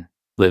and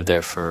lived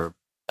there for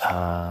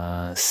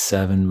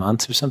 7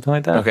 months or something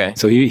like that. Okay.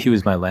 So he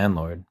was my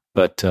landlord,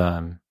 but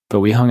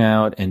we hung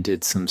out and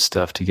did some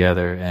stuff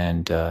together,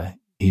 and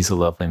he's a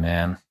lovely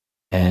man.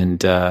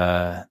 And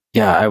I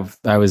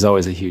was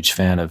always a huge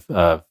fan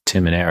of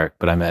Tim and Eric,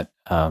 but I met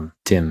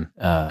Tim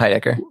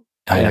Heidecker.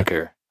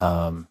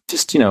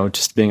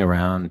 Just being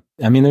around.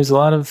 I mean, there's a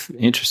lot of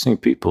interesting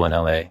people in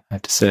LA, I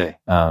have to say.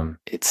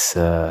 It's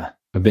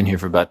I've been here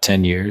for about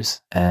 10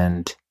 years,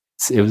 and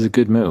it was a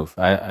good move.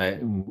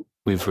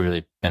 We've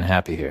really been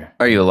happy here.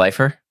 Are you a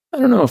lifer? I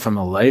don't know if I'm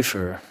a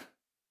lifer,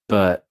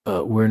 but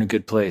we're in a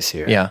good place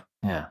here. Yeah.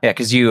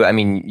 Because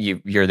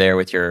you're there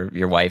with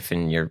your wife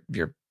and your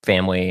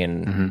family,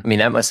 and I mean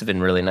that must have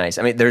been really nice.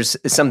 I mean, there's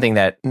something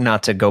that,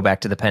 not to go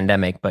back to the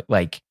pandemic, but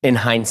like in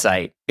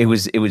hindsight, it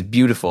was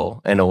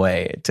beautiful in a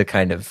way to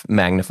kind of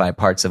magnify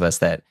parts of us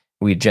that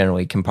we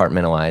generally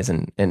compartmentalize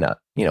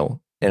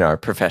in our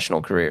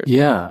professional careers.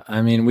 Yeah,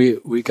 I mean,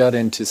 we got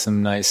into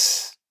some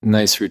nice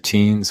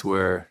routines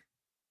where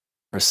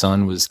our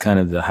son was kind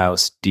of the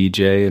house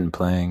DJ and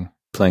playing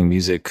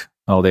music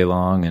all day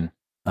long, and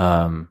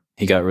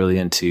he got really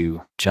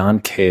into John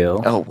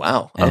Cale. Oh,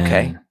 wow.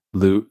 Okay. And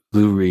Lou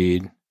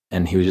Reed,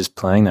 and he was just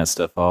playing that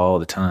stuff all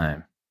the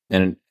time.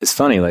 And it's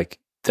funny, like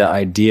the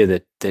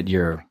idea that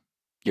your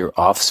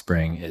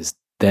offspring is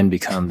then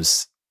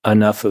becomes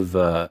enough of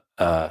a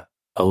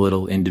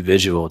little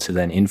individual to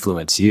then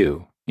influence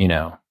you,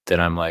 that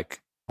I'm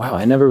like, wow,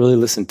 I never really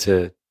listened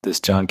to this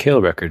John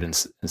Cale record in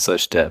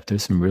such depth.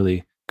 There's some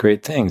really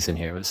great things in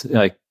here. It was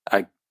like,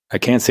 I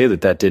can't say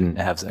that didn't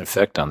have an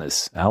effect on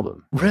this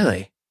album.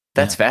 Really?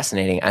 That's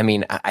fascinating. I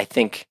mean, I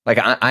think like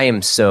I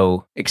am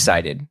so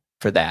excited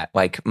for that.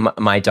 Like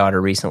my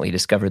daughter recently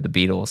discovered the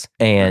Beatles,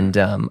 and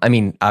I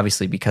mean,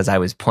 obviously because I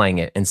was playing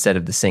it instead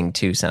of the Sing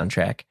 2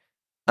 soundtrack.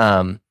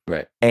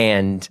 Right.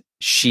 And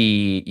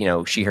she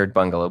heard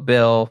Bungalow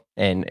Bill,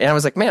 and I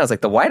was like,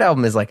 the White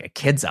Album is like a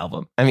kid's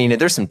album. I mean,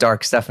 there's some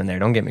dark stuff in there,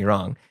 don't get me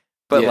wrong.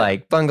 But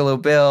like Bungalow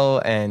Bill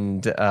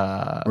and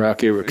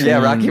Rocky Raccoon.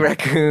 Yeah, Rocky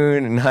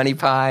Raccoon and Honey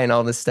Pie and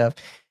all this stuff.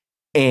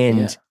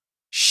 And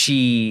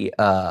she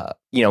I'm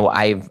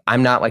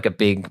not like a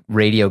big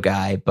radio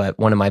guy, but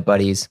one of my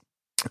buddies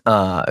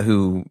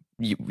who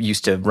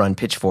used to run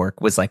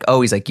Pitchfork was like,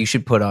 he's like, you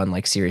should put on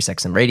like Sirius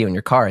XM radio in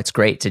your car. It's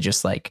great to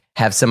just like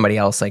have somebody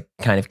else like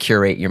kind of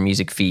curate your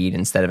music feed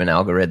instead of an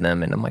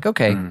algorithm. And I'm like,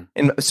 okay.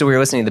 And so we were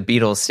listening to the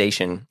Beatles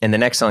station, and the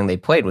next song they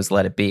played was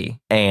Let It Be.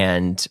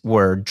 And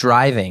we're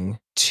driving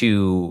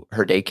to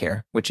her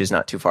daycare, which is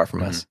not too far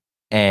from us.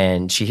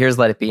 And she hears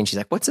Let It Be, and she's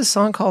like, what's this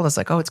song called? I was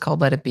like, it's called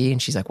Let It Be. And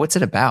she's like, what's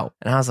it about?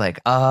 And I was like,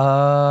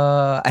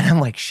 and I'm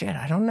like, shit,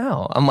 I don't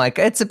know. I'm like,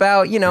 it's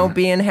about,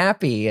 being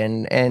happy.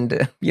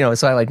 And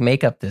so I like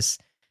make up this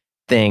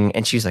thing.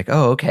 And she's like,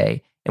 oh,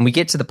 okay. And we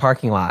get to the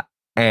parking lot,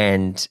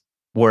 and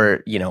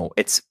we're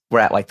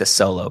at like the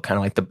solo, kind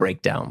of like the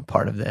breakdown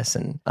part of this.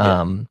 And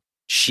I'm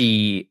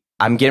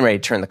getting ready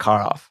to turn the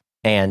car off.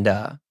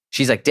 And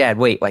she's like, Dad,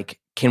 wait, like,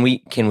 can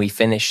we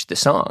finish the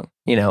song?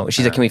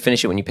 She's like, can we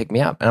finish it when you pick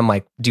me up? And I'm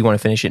like, do you want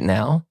to finish it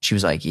now? She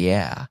was like,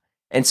 yeah.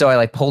 And so I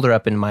like pulled her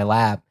up in my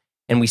lap,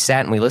 and we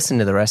sat and we listened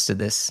to the rest of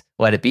this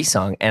Let It Be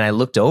song. And I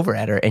looked over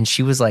at her, and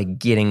she was like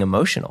getting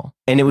emotional.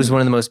 And it was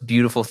one of the most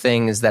beautiful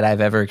things that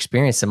I've ever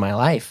experienced in my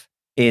life,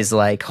 is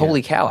like,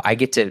 holy cow, I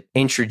get to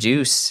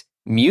introduce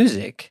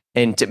music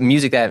and to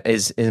music that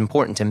is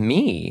important to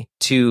me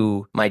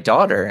to my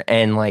daughter.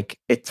 And like,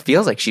 it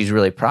feels like she's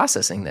really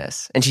processing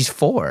this, and she's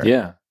 4.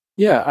 Yeah.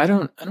 Yeah, I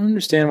don't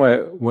understand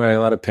why a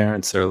lot of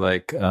parents are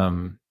like,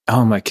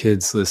 my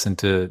kids listen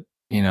to,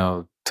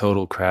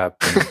 total crap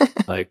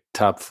and like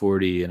top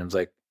 40, and I was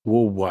like,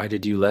 well, why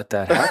did you let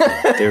that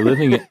happen? They're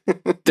living it.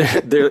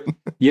 They're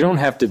you don't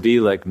have to be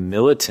like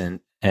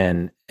militant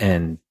and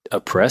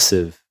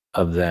oppressive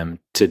of them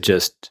to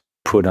just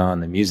put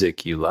on the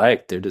music you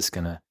like. They're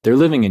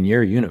living in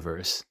your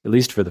universe, at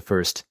least for the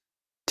first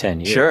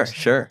 10 years.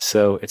 Sure.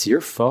 So it's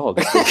your fault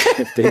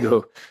if they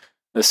go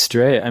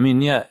astray. I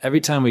mean, every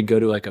time we'd go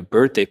to like a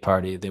birthday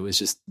party, there was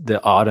just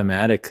the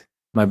automatic,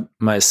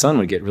 my son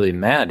would get really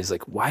mad. He's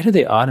like, why do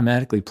they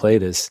automatically play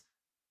this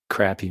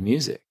crappy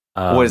music?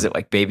 What is it,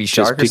 like Baby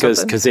Shark or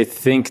something? Because they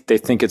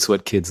think it's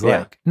what kids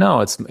like.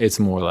 No, it's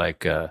more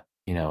like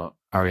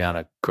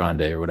Ariana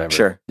Grande or whatever.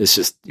 Sure. It's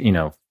just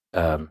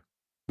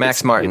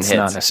Max Martin it's hits.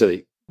 Not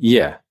necessarily.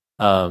 Yeah.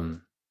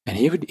 And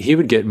he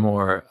would get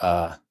more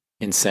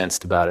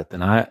incensed about it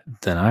than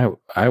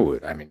I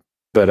would. I mean,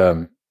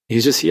 but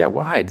he's just,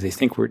 why do they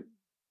think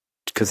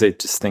because they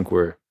just think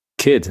we're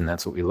kids, and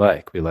that's what we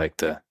like. We like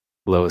the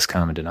lowest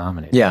common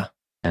denominator. Yeah.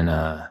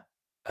 And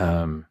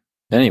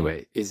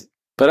anyway,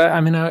 but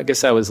I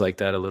guess I was like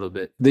that a little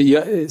bit.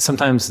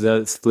 Sometimes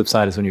the flip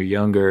side is when you're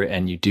younger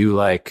and you do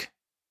like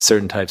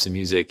certain types of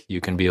music,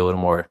 you can be a little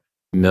more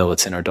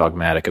militant or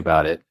dogmatic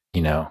about it,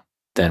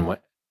 than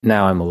what.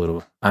 Now I'm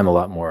a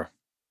lot more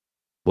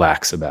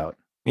lax about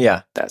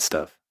that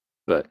stuff.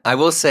 But I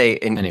will say,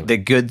 anyway. The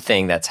good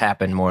thing that's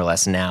happened more or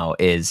less now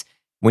is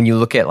when you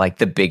look at like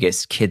the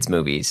biggest kids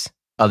movies,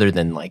 other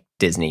than like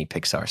Disney,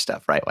 Pixar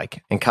stuff, right?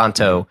 Like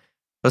Encanto,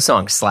 those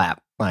songs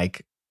slap.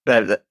 Like,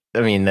 I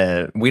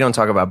mean, We Don't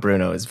Talk About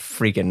Bruno is a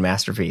freaking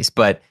masterpiece.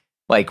 But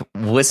like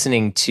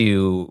listening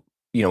to,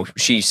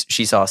 she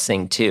saw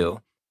Sing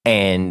 2,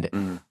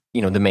 and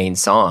the main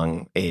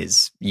song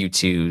is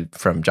U2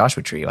 from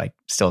Joshua Tree. Like,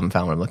 still haven't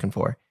found what I'm looking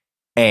for,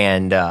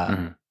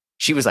 and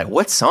she was like,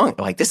 what song?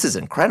 Like, this is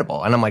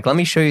incredible. And I'm like, let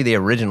me show you the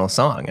original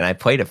song. And I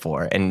played it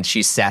for her, and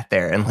she sat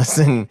there and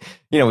listened.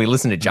 We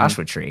listened to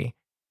Joshua Tree.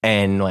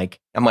 And like,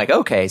 I'm like,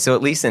 okay, so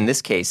at least in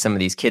this case, some of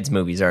these kids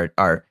movies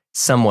are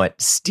somewhat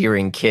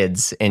steering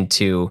kids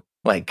into,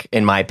 like,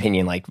 in my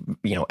opinion, like,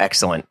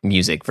 excellent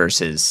music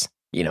versus,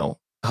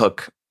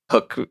 Hook,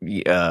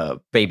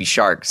 Baby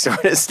Shark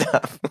sort of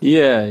stuff.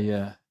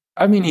 Yeah.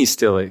 I mean,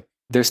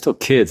 they're still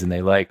kids, and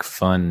they like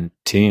fun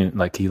tune.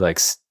 Like, he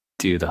likes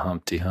Do the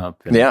Humpty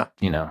Hump. And,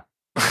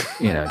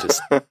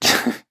 just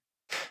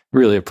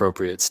really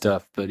appropriate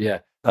stuff. But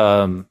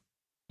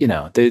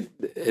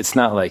it's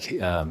not like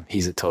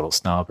he's a total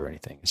snob or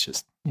anything. It's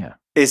just,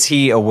 Is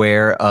he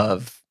aware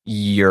of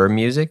your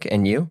music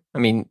and you? I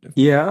mean,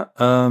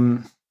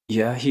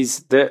 he's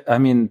there. I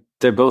mean,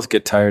 they both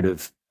get tired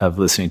of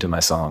listening to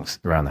my songs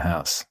around the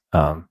house.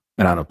 And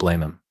I don't blame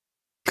them,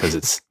 because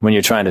it's when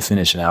you're trying to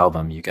finish an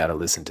album, you got to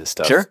listen to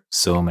stuff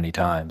so many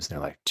times. And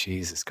they're like,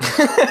 Jesus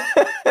Christ.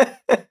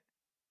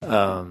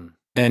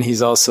 And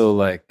he's also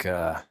like,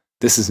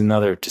 this is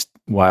another just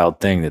wild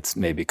thing that's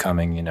maybe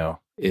coming,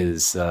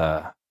 is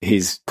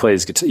he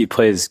plays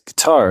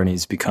guitar, and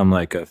he's become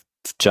like a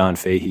John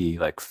Fahey,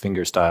 like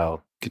finger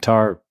style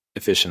guitar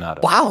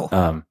aficionado.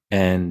 Wow.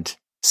 And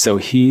so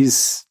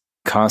he's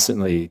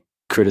constantly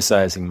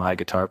criticizing my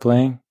guitar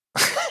playing.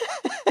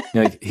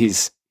 Like he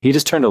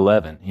just turned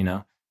 11,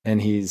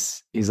 and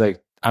he's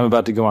like, I'm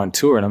about to go on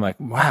tour, and I'm like,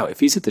 wow, if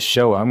he's at the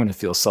show, I'm going to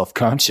feel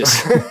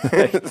self-conscious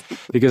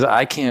because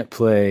I can't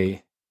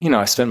play.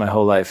 I spent my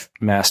whole life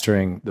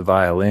mastering the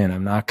violin.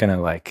 I'm not going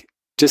to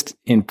just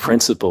in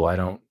principle,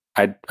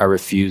 I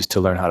refuse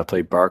to learn how to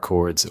play bar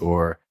chords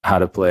or how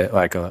to play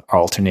like a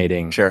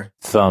alternating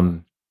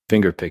thumb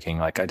finger picking.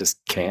 I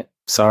just can't.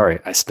 Sorry.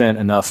 I spent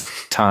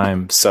enough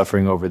time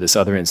suffering over this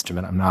other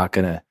instrument. I'm not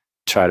going to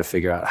try to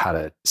figure out how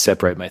to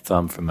separate my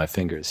thumb from my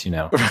fingers,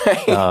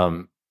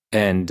 Right.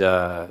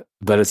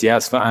 But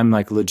it's fun. I'm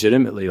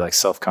legitimately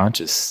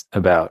self-conscious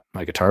about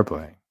my guitar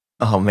playing.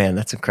 Oh man,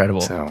 that's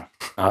incredible. So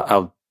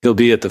he'll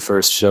be at the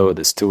first show of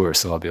this tour.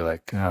 So I'll be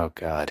like, oh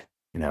God,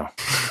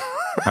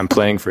 I'm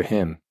playing for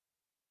him.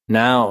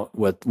 Now,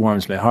 what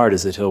warms my heart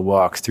is that he'll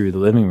walk through the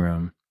living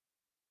room.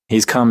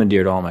 He's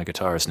commandeered all my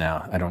guitars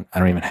now. I don't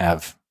even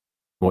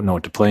know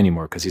what to play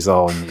anymore, because he's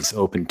all in these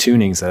open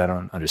tunings that I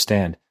don't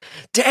understand.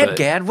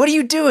 Gad, what are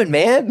you doing,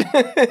 man?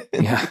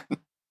 Yeah.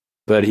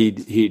 But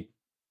he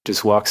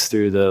just walks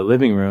through the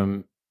living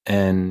room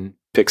and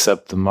picks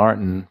up the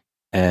Martin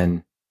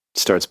and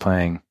starts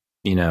playing,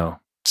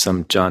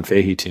 some John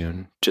Fahey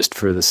tune, just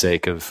for the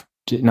sake of,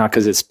 not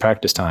because it's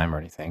practice time or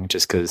anything,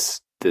 just because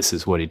this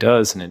is what he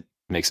does and it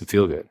makes him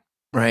feel good.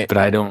 Right. But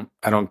I don't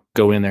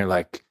go in there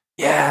like,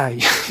 yeah,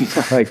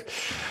 I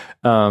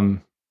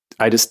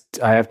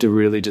have to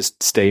really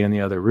just stay in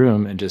the other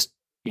room and just,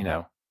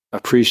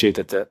 appreciate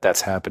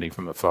that's happening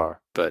from afar.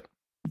 But,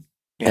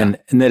 and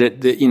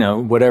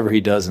that whatever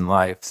he does in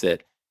life,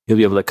 that he'll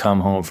be able to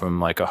come home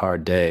from a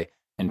hard day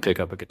and pick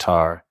up a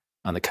guitar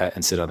on the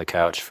and sit on the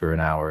couch for an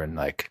hour and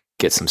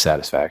get some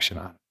satisfaction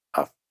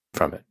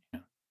from it.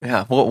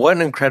 Yeah. Well, what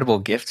an incredible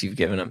gift you've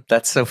given him.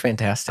 That's so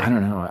fantastic. I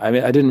don't know. I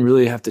mean, I didn't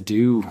really have to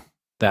do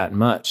that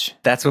much.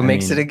 That's what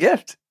makes it a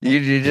gift.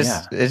 You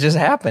just, it just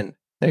happened.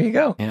 There you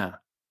go. Yeah.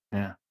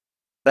 Yeah.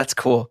 That's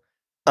cool.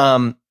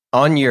 On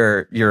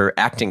your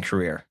acting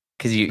career,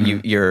 because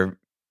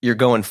you're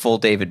going full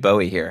David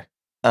Bowie here.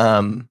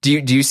 Do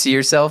you see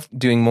yourself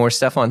doing more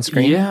stuff on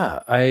screen? Yeah,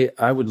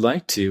 I would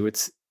like to.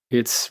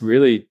 It's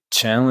really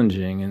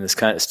challenging, and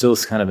still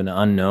kind of an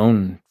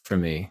unknown for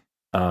me.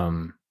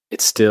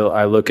 It's still,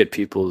 I look at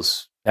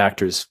people's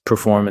actors'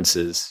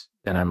 performances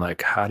and I'm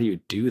like, how do you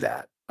do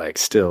that? I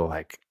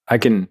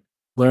can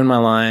learn my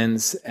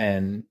lines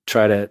and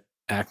try to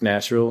act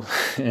natural.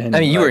 And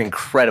you were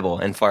incredible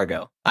in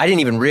Fargo. I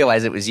didn't even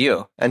realize it was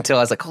you until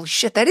I was like, holy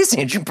shit, that is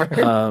Andrew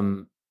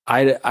Byrne.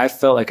 I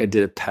felt like I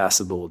did a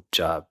passable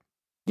job,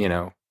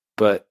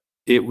 but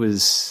it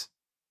was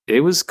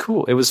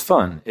cool. It was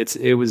fun.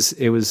 It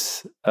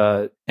was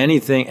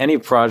any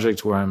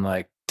project where I'm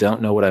like,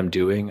 don't know what I'm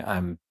doing,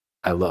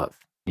 I love,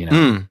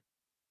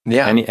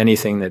 Yeah.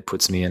 Anything that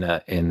puts me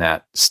in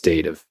that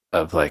state of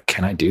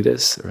can I do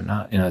this or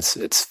not?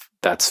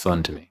 That's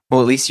fun to me. Well,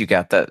 at least you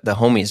got the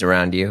homies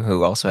around you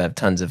who also have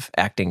tons of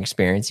acting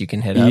experience you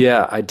can hit up.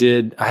 Yeah, I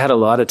did. I had a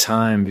lot of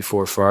time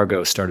before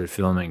Fargo started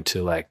filming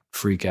to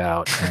freak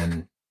out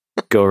and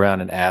go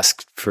around and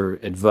ask for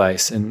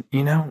advice. And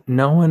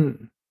no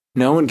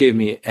one gave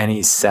me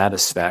any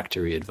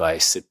satisfactory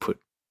advice that put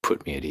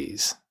me at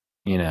ease.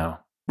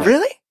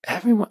 Really?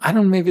 Everyone, I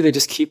don't know, maybe they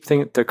just keep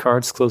their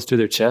cards close to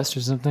their chest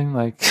or something.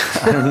 I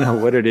don't know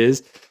what it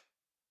is.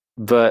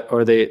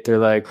 Or they're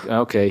like,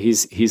 okay,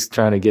 he's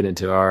trying to get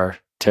into our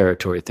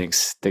territory,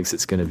 thinks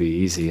it's going to be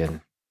easy,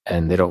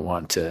 and they don't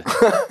want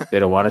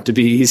it to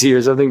be easy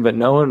or something. But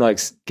no one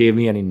gave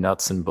me any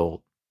nuts and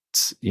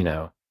bolts,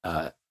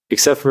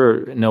 except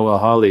for Noel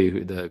Hawley,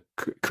 the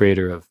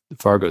creator of the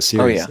Fargo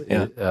series. Oh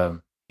yeah.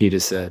 He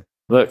just said,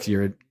 look,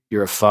 you're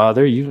a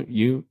father.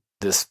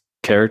 This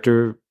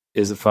character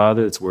is a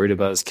father that's worried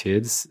about his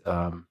kids.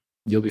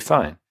 You'll be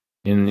fine.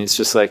 And it's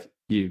just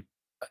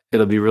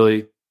it'll be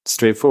really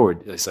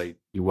straightforward. It's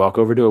you walk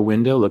over to a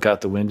window, look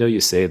out the window,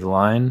 you say the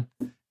line,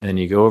 and then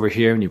you go over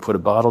here and you put a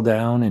bottle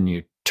down and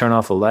you turn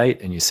off a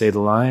light and you say the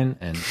line.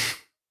 And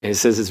it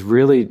says it's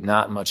really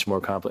not much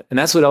more complex. And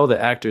that's what all the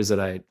actors that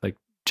I like,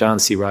 John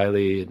C.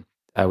 Reilly, and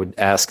I would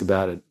ask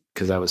about it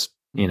because I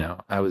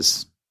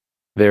was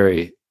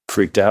very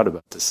freaked out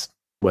about this,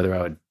 whether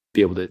I would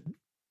be able to.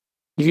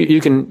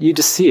 You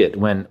just see it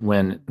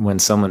when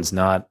someone's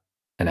not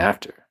an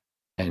actor,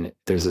 and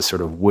there's a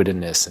sort of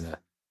woodenness and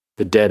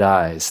the dead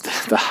eyes,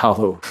 the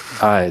hollow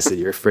eyes that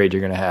you're afraid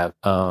you're going to have.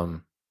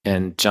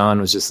 And John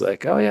was just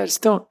like, oh yeah,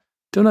 just don't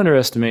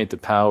underestimate the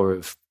power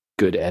of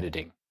good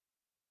editing.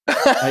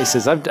 He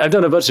says, I've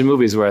done a bunch of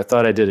movies where I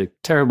thought I did a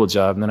terrible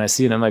job. And then I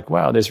see it and I'm like,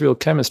 wow, there's real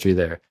chemistry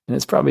there. And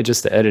it's probably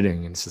just the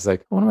editing. And it's just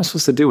like, what am I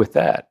supposed to do with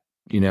that?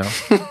 You know,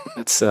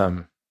 it's,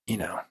 you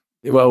know,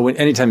 well,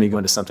 anytime you go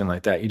into something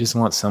like that, you just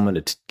want someone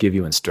to give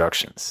you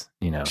instructions,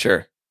 you know?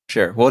 Sure.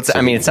 Well, it's, So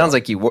I mean, it sounds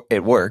like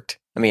it worked.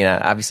 I mean,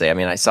 obviously, I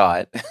mean, I saw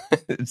it.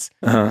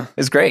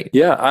 It's great.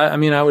 Yeah. I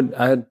mean,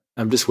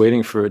 I'm just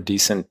waiting for a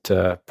decent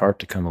part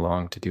to come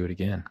along to do it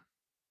again.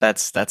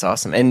 That's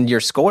awesome. And you're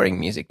scoring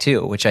music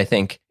too, which I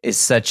think is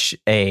such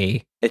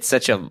a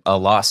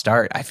lost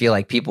art. I feel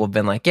like people have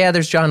been like, yeah,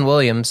 there's John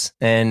Williams.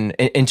 And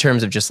in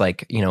terms of just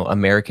like, you know,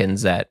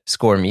 Americans that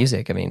score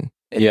music, I mean,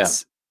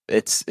 it's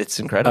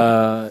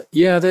incredible.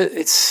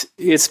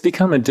 It's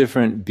become a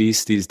different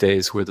beast these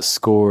days where the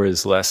score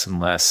is less and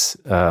less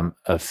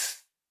a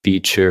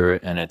feature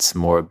and it's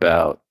more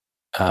about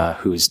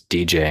who's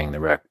DJing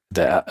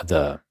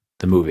the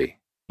movie.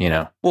 You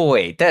know. Well,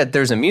 wait.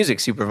 There's a music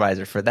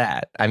supervisor for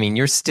that. I mean,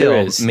 you're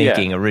still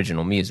making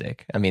original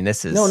music. I mean,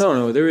 this is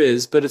no. There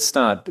is, but it's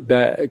not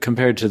bad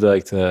compared to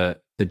the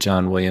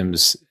John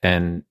Williams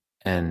and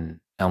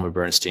Elmer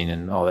Bernstein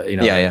and all that. You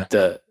know,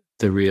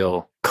 the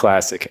real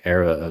classic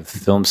era of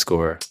film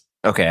score.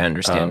 Okay, I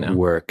understand now.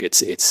 Work.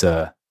 It's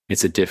a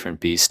different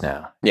beast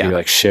now. Yeah,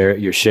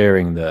 you're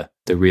sharing the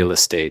real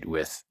estate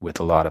with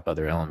a lot of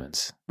other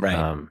elements.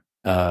 Right.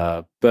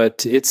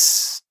 But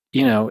it's.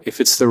 You know, if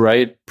it's the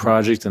right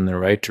project and the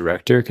right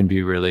director, it can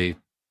be really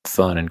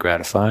fun and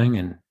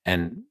gratifying,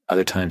 and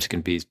other times it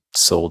can be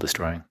soul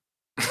destroying.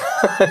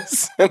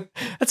 That's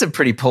a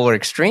pretty polar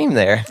extreme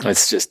there.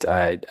 It's just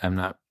I'm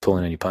not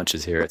pulling any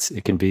punches here.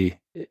 It can be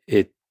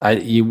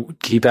you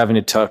keep having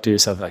to talk to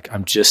yourself like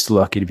I'm just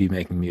lucky to be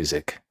making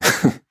music.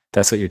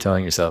 That's what you're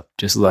telling yourself.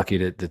 Just lucky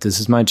that this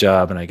is my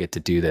job and I get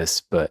to do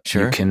this. But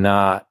you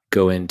cannot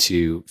go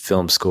into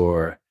film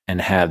score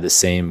and have the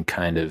same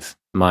kind of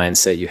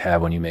mindset you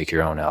have when you make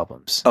your own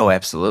albums. Oh,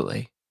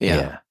 absolutely.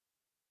 Yeah.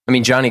 I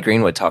mean, Johnny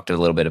Greenwood talked a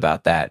little bit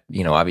about that,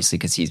 you know, obviously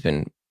because he's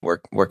been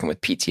working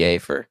with PTA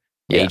for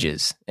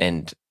ages,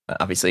 and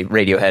obviously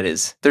Radiohead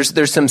is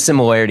there's some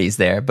similarities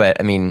there, but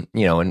I mean,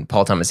 you know, and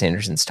Paul Thomas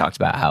Anderson's talked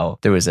about how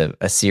there was a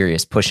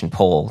serious push and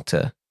pull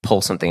to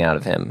pull something out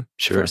of him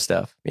for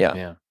stuff.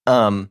 Yeah.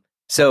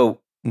 So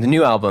the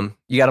new album,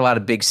 you got a lot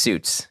of big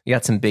suits. You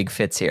got some big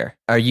fits here.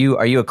 Are you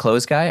a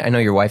clothes guy? I know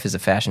your wife is a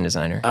fashion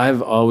designer.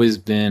 I've always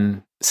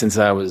been, since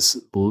I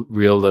was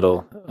real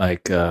little,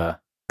 like kind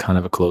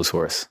of a clothes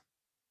horse.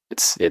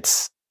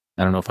 It's.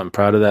 I don't know if I'm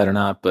proud of that or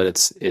not, but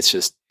it's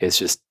just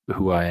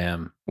who I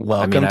am.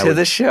 Welcome to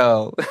the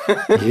show.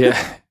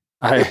 Yeah,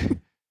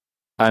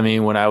 I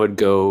mean, when I would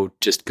go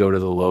to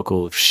the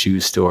local shoe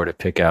store to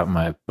pick out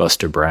my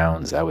Buster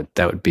Browns, that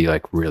would be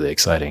like really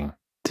exciting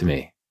to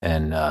me,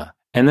 and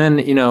then,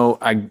 you know,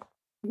 I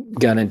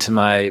got into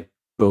my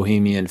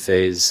bohemian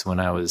phase when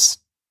I was,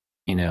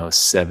 you know,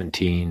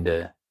 17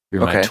 to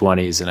through my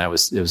 20s, and it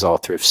was all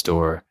thrift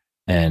store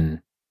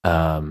and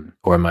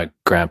or my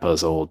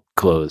grandpa's old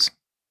clothes.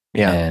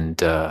 Yeah.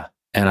 And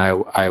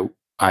I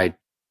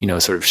you know,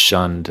 sort of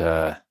shunned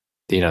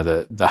you know,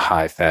 the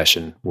high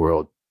fashion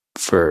world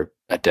for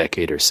a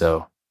decade or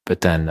so,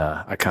 but then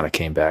I kind of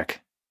came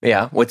back.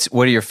 Yeah. What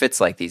are your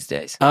fits like these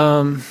days?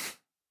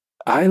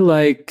 I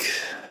like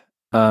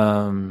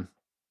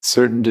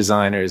certain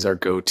designers are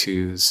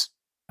go-tos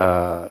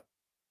to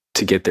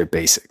get their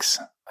basics.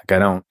 Like I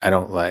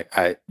don't like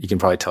you can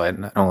probably tell I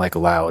don't like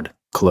loud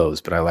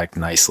clothes, but I like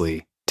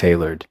nicely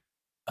tailored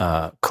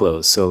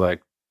clothes. So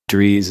like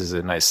Dries is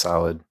a nice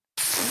solid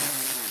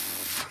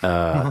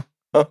go-to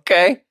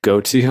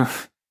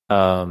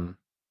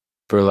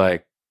for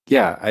like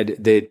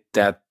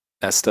that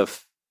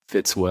stuff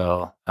fits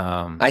well.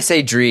 I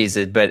say Dries,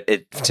 but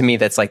to me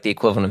that's like the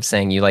equivalent of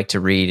saying you like to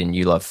read and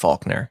you love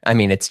Faulkner. I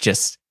mean, it's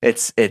just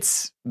it's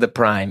the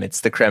prime,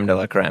 it's the creme de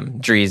la creme.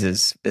 Dries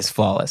is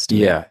flawless to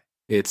me. Yeah,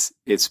 it's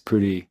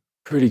pretty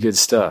good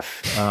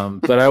stuff.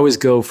 But I always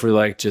go for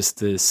like just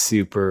the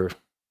super.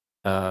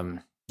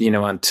 You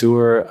know, on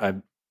tour,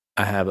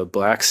 I have a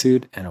black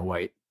suit and a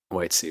white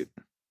suit.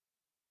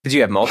 Did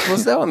you have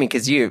multiples though? I mean,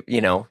 because you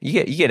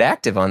get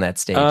active on that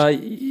stage.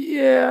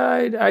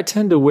 Yeah, I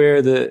tend to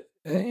wear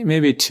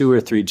maybe 2 or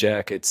 3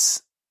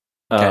 jackets.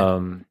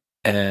 Okay.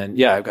 And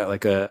yeah, I've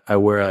got I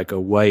wear like a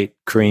white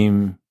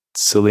cream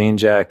Celine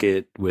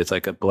jacket with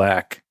like a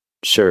black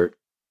shirt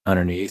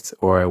underneath,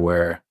 or I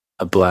wear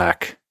a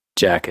black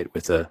jacket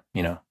with a,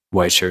 you know,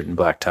 white shirt and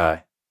black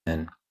tie,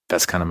 and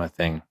that's kind of my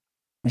thing.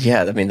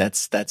 Yeah, I mean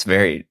that's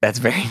very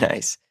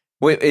nice.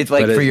 It's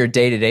like for your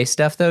day-to-day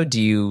stuff though,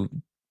 do you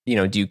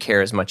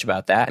care as much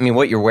about that? I mean,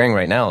 what you're wearing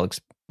right now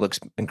looks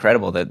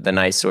incredible. The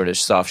nice sort of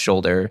soft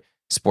shoulder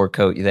sport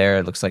coat there.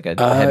 It looks like a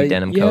heavy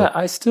denim coat. Yeah,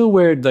 I still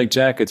wear like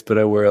jackets, but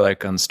I wear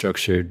like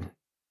unstructured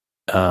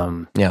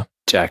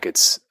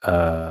jackets.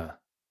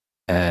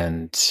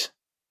 And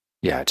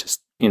yeah,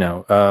 just, you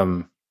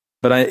know,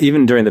 but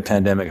even during the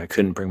pandemic, I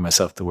couldn't bring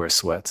myself to wear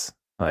sweats.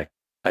 Like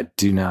I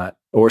do not,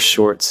 or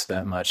shorts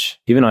that much.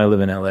 Even though I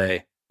live in LA,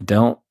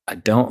 I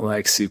don't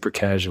like super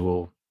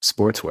casual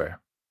sportswear.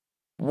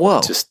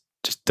 Whoa.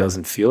 just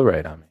doesn't feel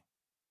right on me.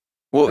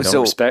 Well, I don't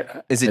so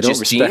respect, is it I don't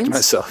just respect jeans?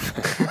 myself.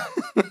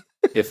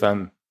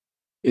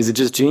 Is it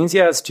just jeans?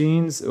 Yeah, it's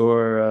jeans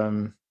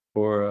or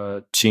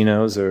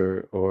chinos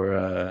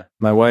or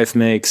my wife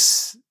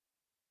makes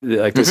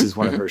like this is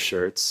one of her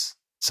shirts.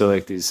 So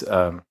like these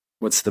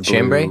what's the blue?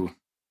 Chambray?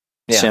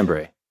 Yeah.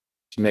 Chambray.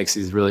 She makes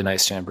these really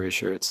nice chambray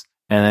shirts.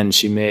 And then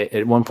she made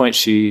at one point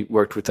she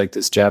worked with like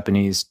this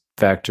Japanese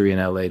factory in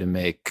LA to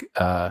make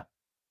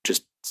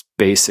just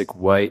basic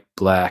white,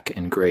 black,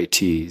 and gray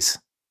tees.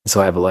 So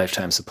I have a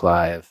lifetime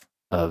supply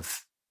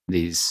of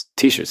these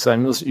t-shirts. So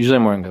usually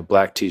I'm wearing a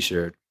black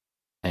t-shirt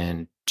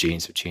and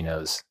jeans or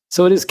chinos.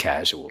 So it is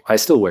casual. I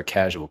still wear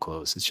casual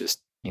clothes. It's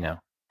just,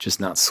 just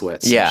not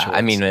sweats. Yeah,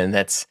 I mean, and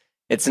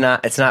it's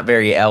not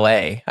very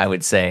LA, I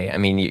would say. I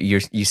mean,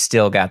 you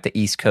still got the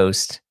East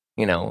Coast,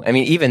 I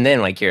mean, even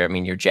then, like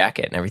your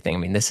jacket and everything. I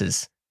mean, this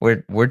is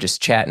we're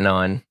just chatting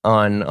on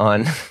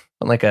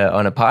like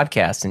on a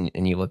podcast,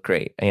 and you look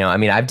great. I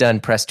mean, I've done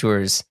press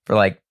tours for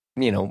like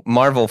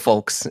Marvel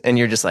folks, and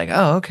you're just like,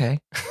 oh, okay.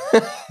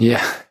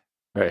 Yeah,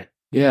 right.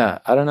 Yeah,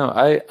 I don't know.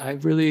 I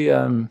really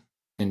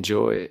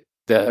enjoy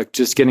that.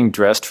 Just getting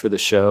dressed for the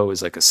show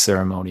is like a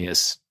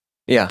ceremonious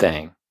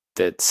thing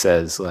that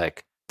says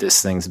like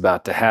this thing's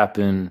about to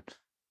happen.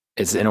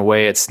 It's in a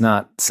way, it's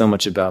not so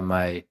much about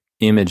my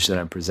image that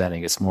I'm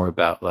presenting. It's more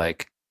about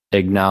like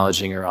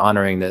acknowledging or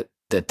honoring that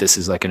this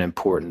is like an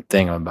important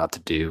thing I'm about to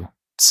do.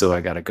 So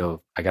I got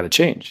to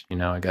change,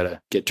 I got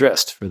to get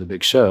dressed for the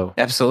big show.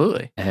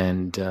 Absolutely.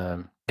 And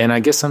I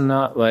guess I'm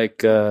not like,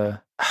 the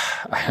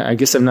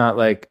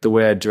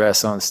way I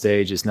dress on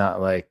stage is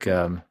not like,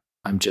 I'm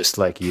just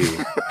like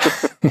you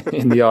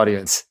in the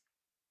audience.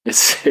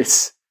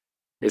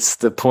 It's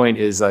the point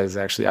is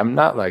I'm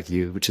not like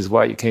you, which is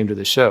why you came to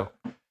the show.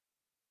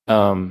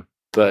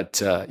 But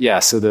so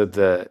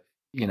the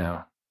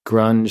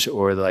grunge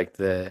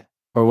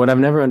or what I've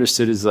never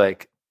understood is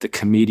like the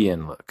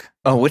comedian look.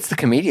 Oh, what's the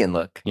comedian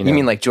look? You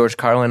mean like George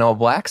Carlin all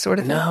black sort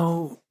of thing?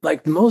 No,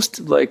 like most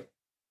like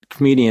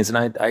comedians,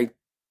 and I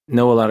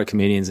know a lot of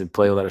comedians and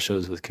play a lot of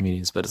shows with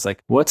comedians, but it's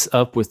like, what's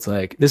up with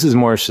like, this is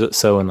more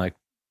so in like,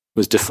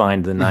 was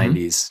defined the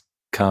 90s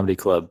comedy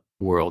club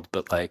world,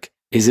 but like,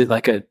 is it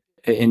like an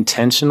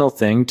intentional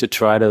thing to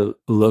try to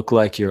look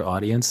like your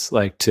audience,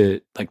 like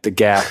to like the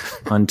Gap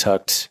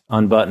untucked,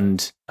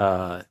 unbuttoned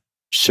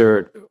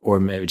shirt,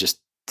 or maybe just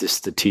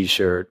the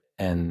t-shirt,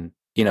 and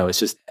it's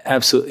just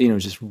absolutely,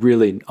 just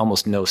really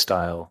almost no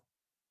style.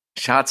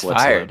 Shots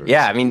fired.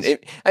 Yeah, I mean,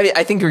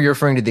 I think you're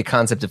referring to the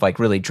concept of like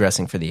really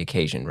dressing for the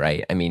occasion,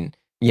 right? I mean,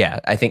 yeah,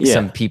 I think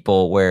some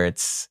people where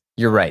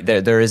you're right.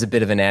 There is a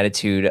bit of an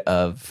attitude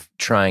of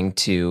trying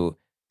to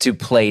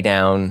play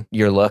down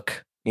your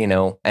look,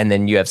 and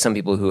then you have some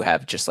people who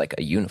have just like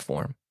a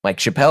uniform. Like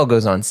Chappelle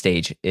goes on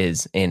stage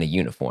is in a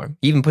uniform.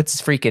 He even puts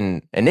his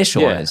freaking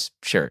initial on his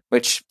shirt,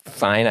 which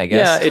fine, I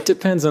guess. Yeah, it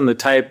depends on the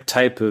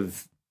type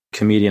of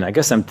comedian. I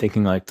guess I'm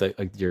thinking like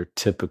your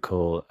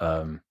typical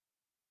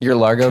your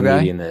Largo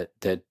comedian guy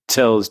that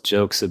tells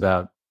jokes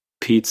about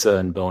pizza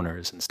and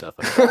boners and stuff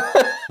like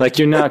that. Like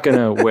you're not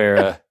gonna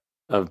wear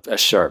a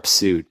sharp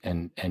suit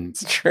and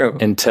it's true,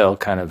 and tell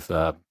kind of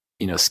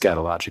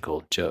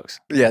scatological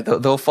jokes. Yeah,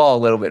 they'll fall a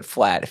little bit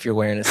flat if you're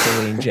wearing a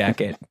Celine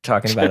jacket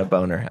talking about a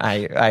boner.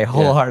 I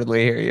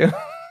wholeheartedly hear you.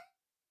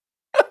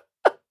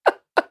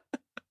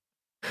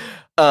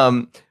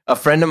 A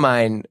friend of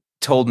mine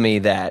told me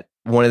that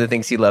one of the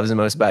things he loves the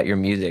most about your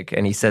music,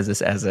 and he says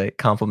this as a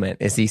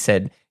compliment, is he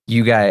said,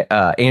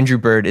 Andrew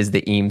Bird is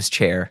the Eames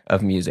chair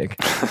of music.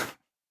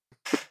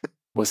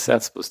 What's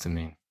that supposed to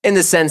mean? In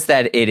the sense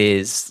that it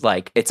is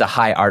like, it's a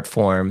high art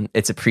form.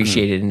 It's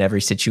appreciated in every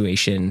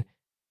situation.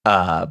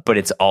 But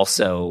it's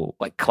also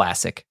like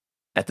classic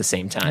at the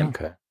same time.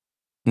 Okay.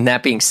 And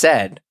that being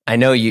said, I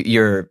know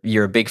you're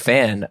a big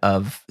fan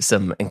of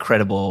some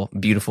incredible,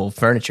 beautiful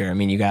furniture. I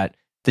mean, you got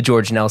the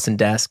George Nelson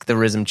desk, the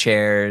Rhythm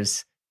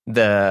chairs,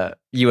 the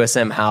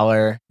USM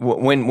Howler.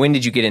 When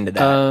did you get into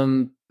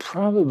that?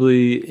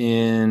 Probably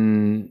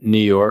in New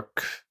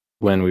York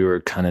when we were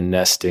kind of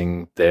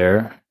nesting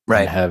there,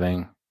 right?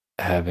 And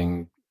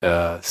having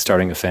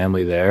starting a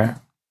family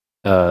there.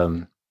 I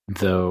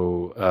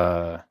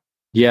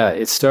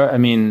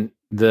mean,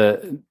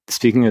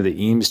 speaking of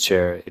the Eames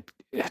chair, it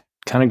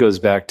kind of goes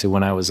back to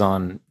when I was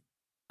on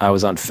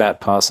Fat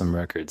Possum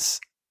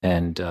Records,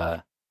 and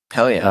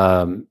hell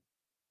yeah,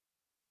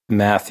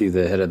 Matthew,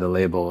 the head of the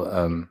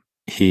label,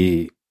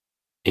 he's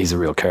a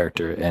real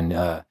character.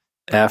 And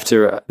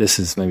after this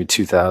is maybe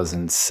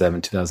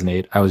 2007,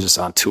 2008, I was just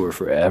on tour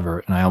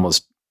forever, and I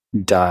almost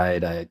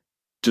died. I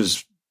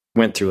just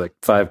went through like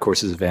 5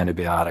 courses of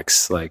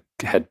antibiotics, like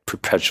had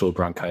perpetual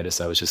bronchitis.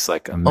 I was just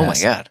like a mess. Oh my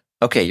God.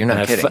 Okay, you're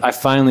not kidding. I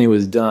finally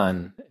was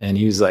done, and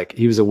he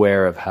was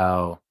aware of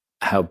how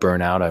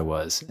burnt out I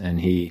was, and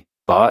he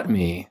bought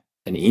me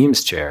an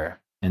Eames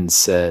chair and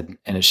said,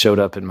 and it showed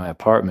up in my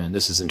apartment.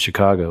 This is in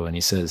Chicago, and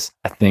he says,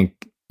 "I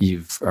think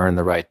you've earned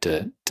the right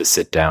to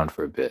sit down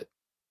for a bit."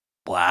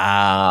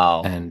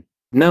 Wow. And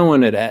no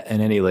one in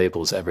any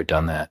label's ever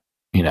done that,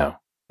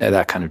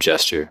 that kind of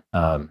gesture.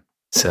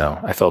 So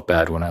I felt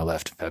bad when I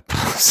left Pet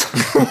Pals.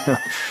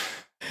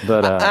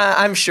 But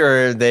I'm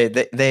sure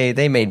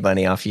they made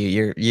money off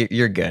you.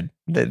 You're good.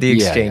 The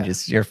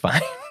exchanges, you're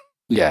fine.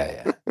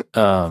 Yeah.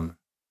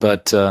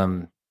 But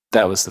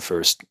that was the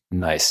first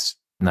nice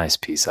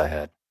piece I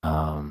had.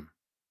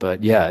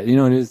 But yeah,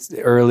 it's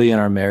early in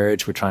our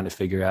marriage. We're trying to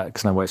figure out,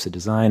 because my wife's a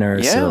designer.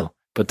 Yeah. So,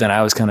 but then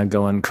I was kind of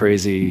going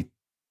crazy,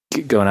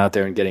 going out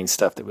there and getting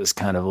stuff that was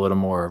kind of a little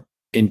more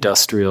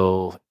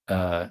industrial,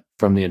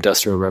 from the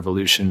Industrial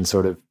Revolution,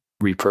 sort of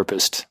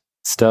repurposed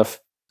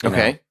stuff.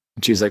 Okay.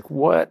 And she's like,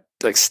 "What?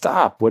 Like,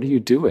 stop! What are you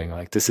doing?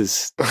 Like, this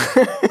is."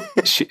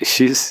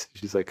 She's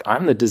like,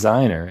 "I'm the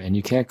designer, and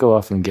you can't go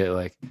off and get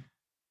like,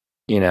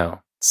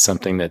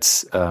 something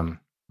that's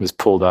was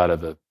pulled out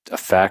of a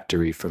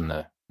factory from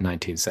the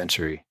 19th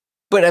century."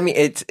 But I mean,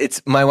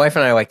 it's my wife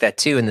and I like that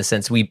too, in the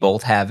sense we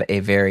both have a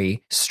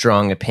very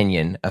strong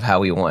opinion of how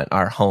we want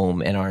our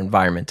home and our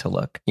environment to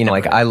look.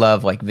 Like I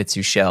love like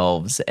Vitsu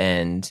shelves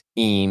and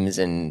Eames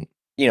and,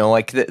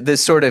 like the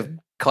sort of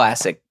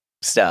classic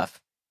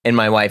stuff. And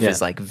my wife is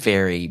like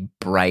very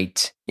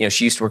bright.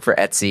 She used to work for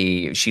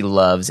Etsy. She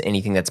loves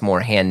anything that's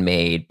more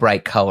handmade,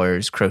 bright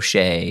colors,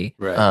 crochet.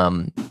 Right.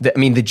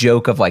 The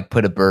joke of like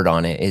put a bird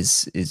on it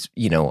is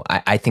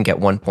I think at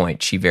one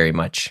point she very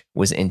much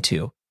was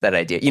into that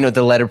idea.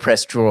 The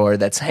letterpress drawer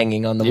that's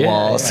hanging on the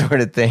wall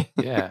sort of thing.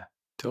 Yeah,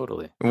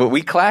 totally. Well,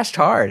 we clashed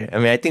hard. I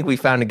mean, I think we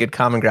found a good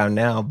common ground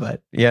now,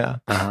 but yeah.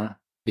 Uh-huh.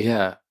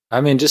 Yeah.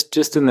 I mean,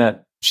 just in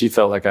that she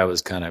felt like I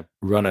was kind of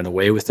running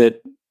away with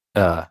it.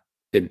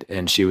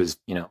 And she was,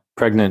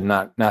 pregnant,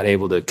 not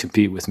able to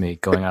compete with me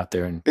going out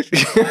there and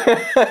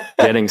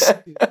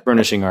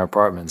furnishing our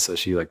apartment. So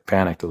she like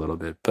panicked a little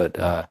bit, but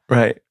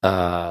right.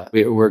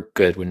 We're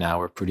good. Now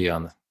we're pretty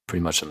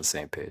much on the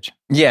same page.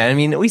 Yeah, I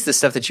mean, at least the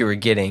stuff that you were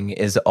getting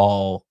is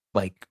all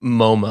like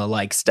MoMA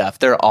like stuff.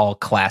 They're all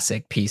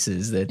classic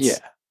pieces.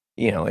 That's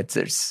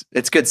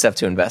it's good stuff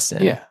to invest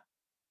in. Yeah.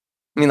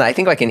 I mean, I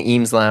think like an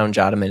Eames Lounge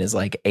Ottoman is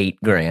like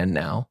 $8,000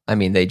 now. I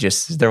mean, they're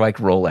like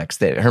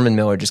Rolex. Herman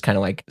Miller just kind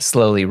of like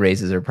slowly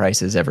raises their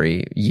prices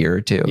every year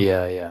or two.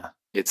 Yeah.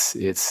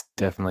 It's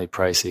definitely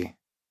pricey,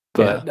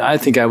 but I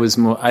think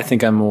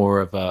I'm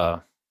more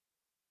of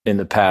in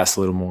the past,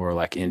 a little more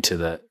like into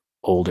the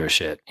older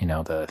shit, and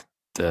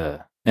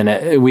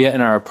we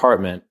in our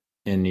apartment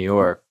in New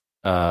York,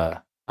 I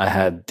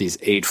had these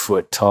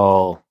 8-foot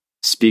tall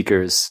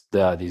speakers,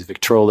 these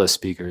Victrola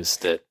speakers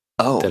that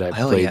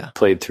I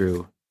played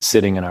through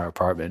sitting in our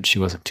apartment. She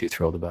wasn't too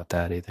thrilled about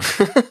that either.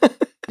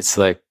 It's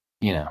like,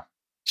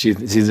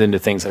 she's into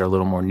things that are a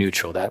little more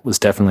neutral. That was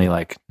definitely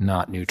like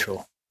not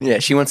neutral. Yeah,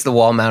 she wants the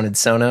wall mounted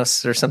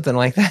Sonos or something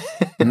like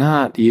that.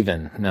 Not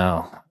even,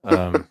 no.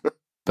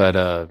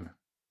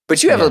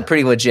 But you have a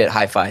pretty legit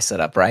hi-fi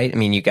setup, right? I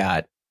mean, you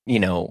got,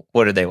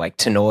 what are they, like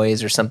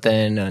Tenoys or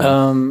something?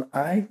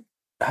 I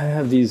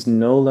have these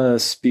NOLA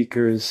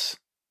speakers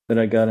that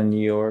I got in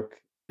New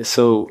York.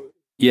 So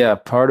yeah,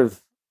 part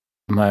of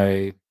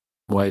my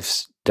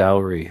wife's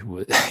dowry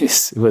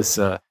was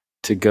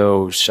to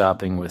go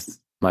shopping with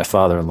my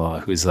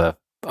father-in-law, who's a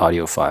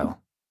audiophile.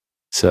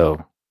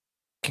 So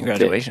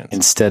congratulations.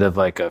 Instead of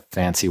like a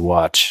fancy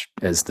watch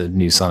as the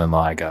new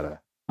son-in-law, I got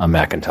a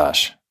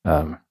Macintosh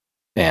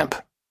amp.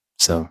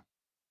 So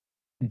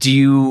do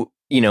you,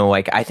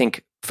 I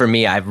think for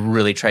me, I've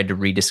really tried to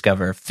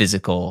rediscover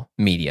physical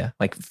media,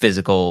 like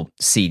physical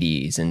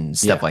CDs and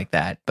stuff like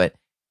that. But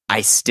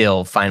I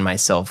still find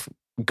myself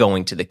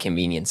going to the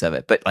convenience of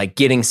it. But like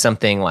getting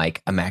something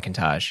like a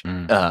Macintosh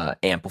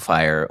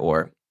amplifier,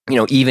 or,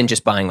 even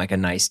just buying like a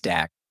nice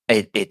DAC,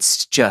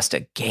 it's just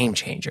a game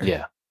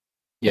changer.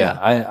 Yeah.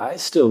 I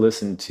still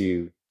listen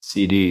to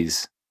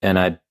CDs, and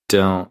I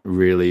don't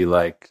really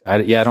I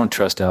don't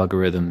trust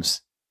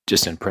algorithms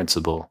just in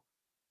principle.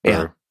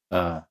 Yeah.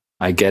 I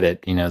get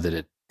it,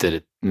 that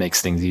it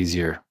makes things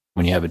easier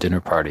when you have a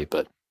dinner party,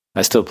 but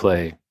I still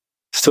play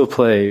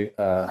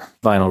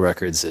vinyl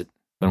records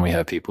when we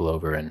have people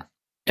over, and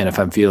if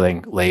I'm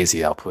feeling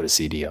lazy, I'll put a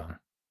CD on.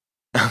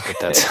 Okay. But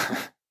that's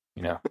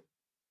yeah.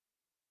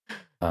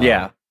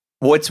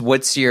 What's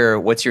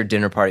your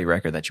dinner party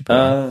record that you put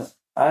on?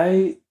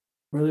 I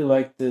really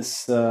like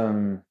this.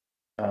 It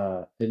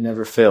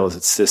Never Fails.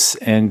 It's this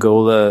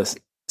Angola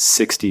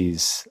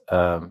 60s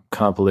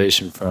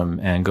compilation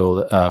from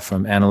Angola,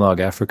 from Analog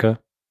Africa.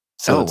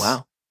 So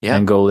wow. Yeah.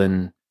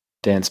 Angolan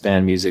dance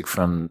band music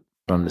from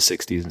the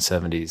 60s and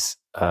 70s.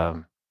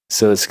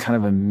 So it's kind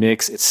of a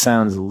mix. It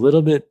sounds a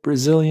little bit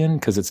Brazilian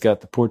because it's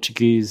got the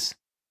Portuguese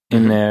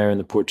in there and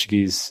the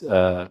Portuguese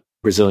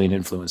Brazilian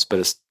influence, but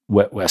it's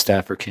West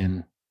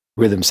African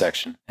rhythm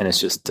section. And it's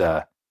just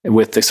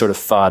with the sort of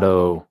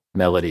fado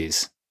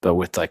melodies, but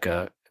with like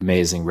a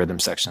amazing rhythm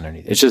section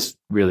underneath. It's just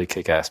really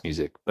kick-ass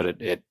music,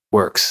 but it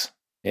works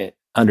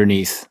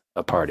underneath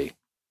a party.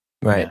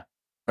 Right. Yeah.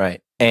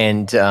 Right.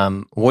 And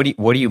what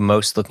are you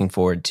most looking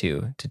forward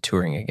to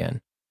touring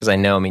again? Because I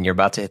know, you're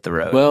about to hit the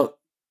road. Well,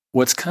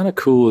 what's kind of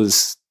cool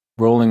is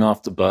rolling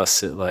off the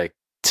bus at like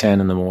 10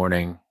 in the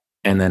morning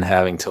and then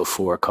having till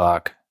 4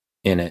 o'clock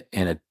in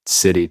a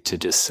city to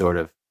just sort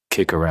of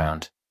kick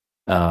around.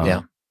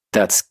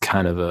 That's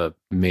kind of a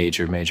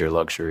major, major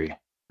luxury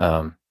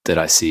that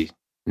I see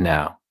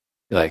now.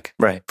 Like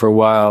for a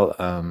while,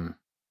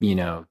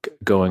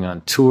 going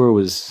on tour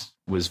was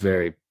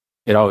very,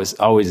 it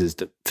always is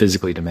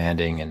physically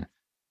demanding and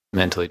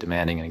mentally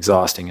demanding and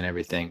exhausting and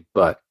everything.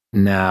 But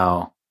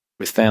now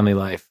with family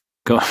life,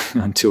 going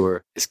on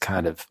tour is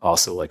kind of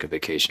also like a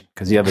vacation,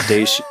 because you have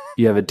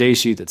a day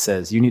sheet that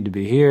says you need to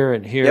be here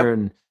and here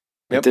and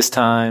at this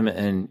time,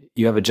 and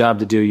you have a job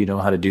to do. You know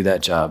how to do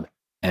that job,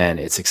 and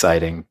it's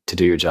exciting to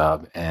do your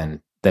job,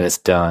 and then it's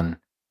done,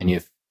 and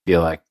you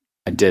feel like,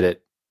 I did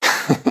it.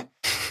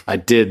 I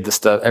did the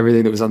stuff,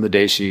 everything that was on the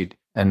day sheet,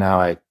 and now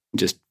I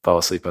just fall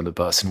asleep on the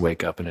bus and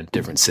wake up in a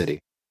different city.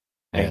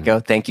 There you go.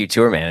 Thank you,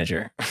 tour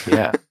manager.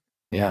 yeah.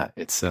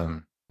 It's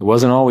it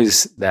wasn't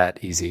always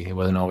that easy. It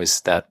wasn't always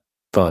that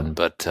fun,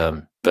 but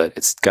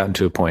it's gotten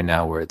to a point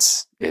now where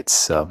it's there's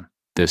some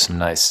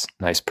nice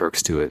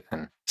perks to it.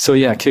 And so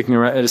kicking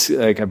around, it's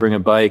like I bring a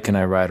bike and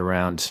I ride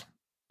around,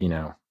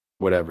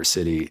 whatever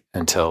city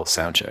until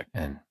sound check.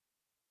 And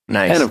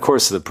nice. And of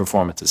course the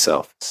performance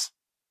itself,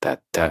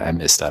 that I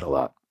miss that a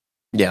lot.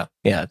 Yeah,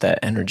 that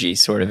energy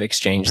sort of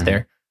exchange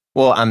there.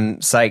 Well, I'm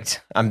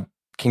psyched.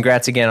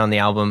 Congrats again on the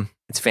album.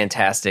 It's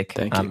fantastic.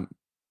 Thank you.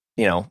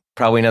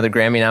 Probably another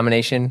Grammy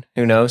nomination.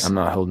 Who knows? I'm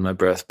not holding my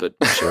breath, but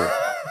sure.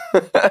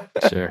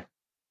 Sure.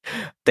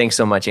 Thanks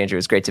so much, Andrew.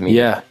 It's great to meet you.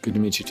 Yeah, good to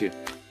meet you too.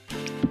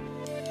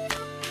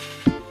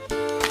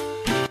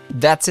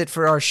 That's it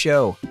for our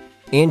show.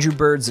 Andrew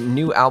Bird's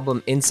new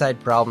album, Inside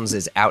Problems,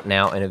 is out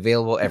now and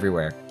available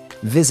everywhere.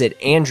 Visit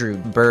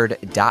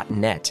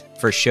andrewbird.net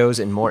for shows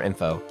and more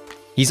info.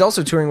 He's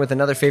also touring with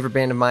another favorite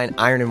band of mine,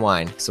 Iron and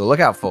Wine, so look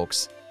out,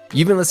 folks.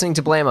 You've been listening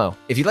to Blammo.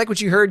 If you like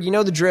what you heard, you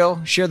know the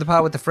drill. Share the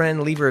pod with a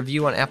friend, leave a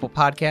review on Apple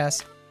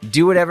Podcasts.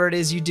 Do whatever it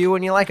is you do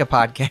when you like a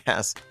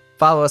podcast.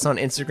 Follow us on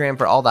Instagram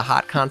for all the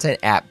hot content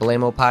at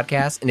Blammo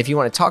Podcast. And if you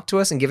want to talk to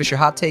us and give us your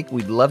hot take,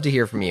 we'd love to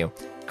hear from you.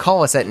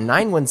 Call us at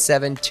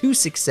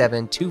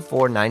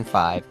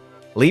 917-267-2495.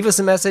 Leave us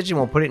a message and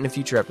we'll put it in a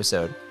future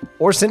episode.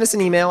 Or send us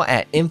an email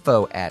at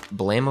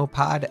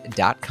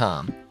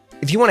info@blammopod.com.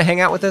 If you want to hang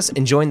out with us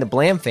and join the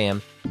Blam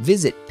fam,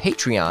 visit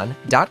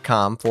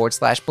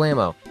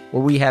patreon.com/Blammo,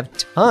 where we have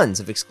tons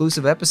of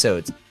exclusive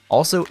episodes.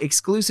 Also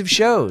exclusive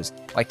shows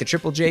like the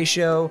Triple J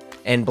Show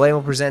and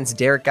Blammo Presents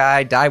Derek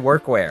Guy Dye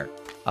Workwear.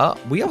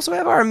 We also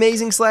have our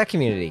amazing Slack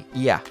community.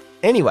 Yeah.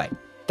 Anyway,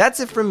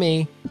 that's it from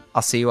me.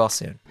 I'll see you all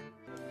soon.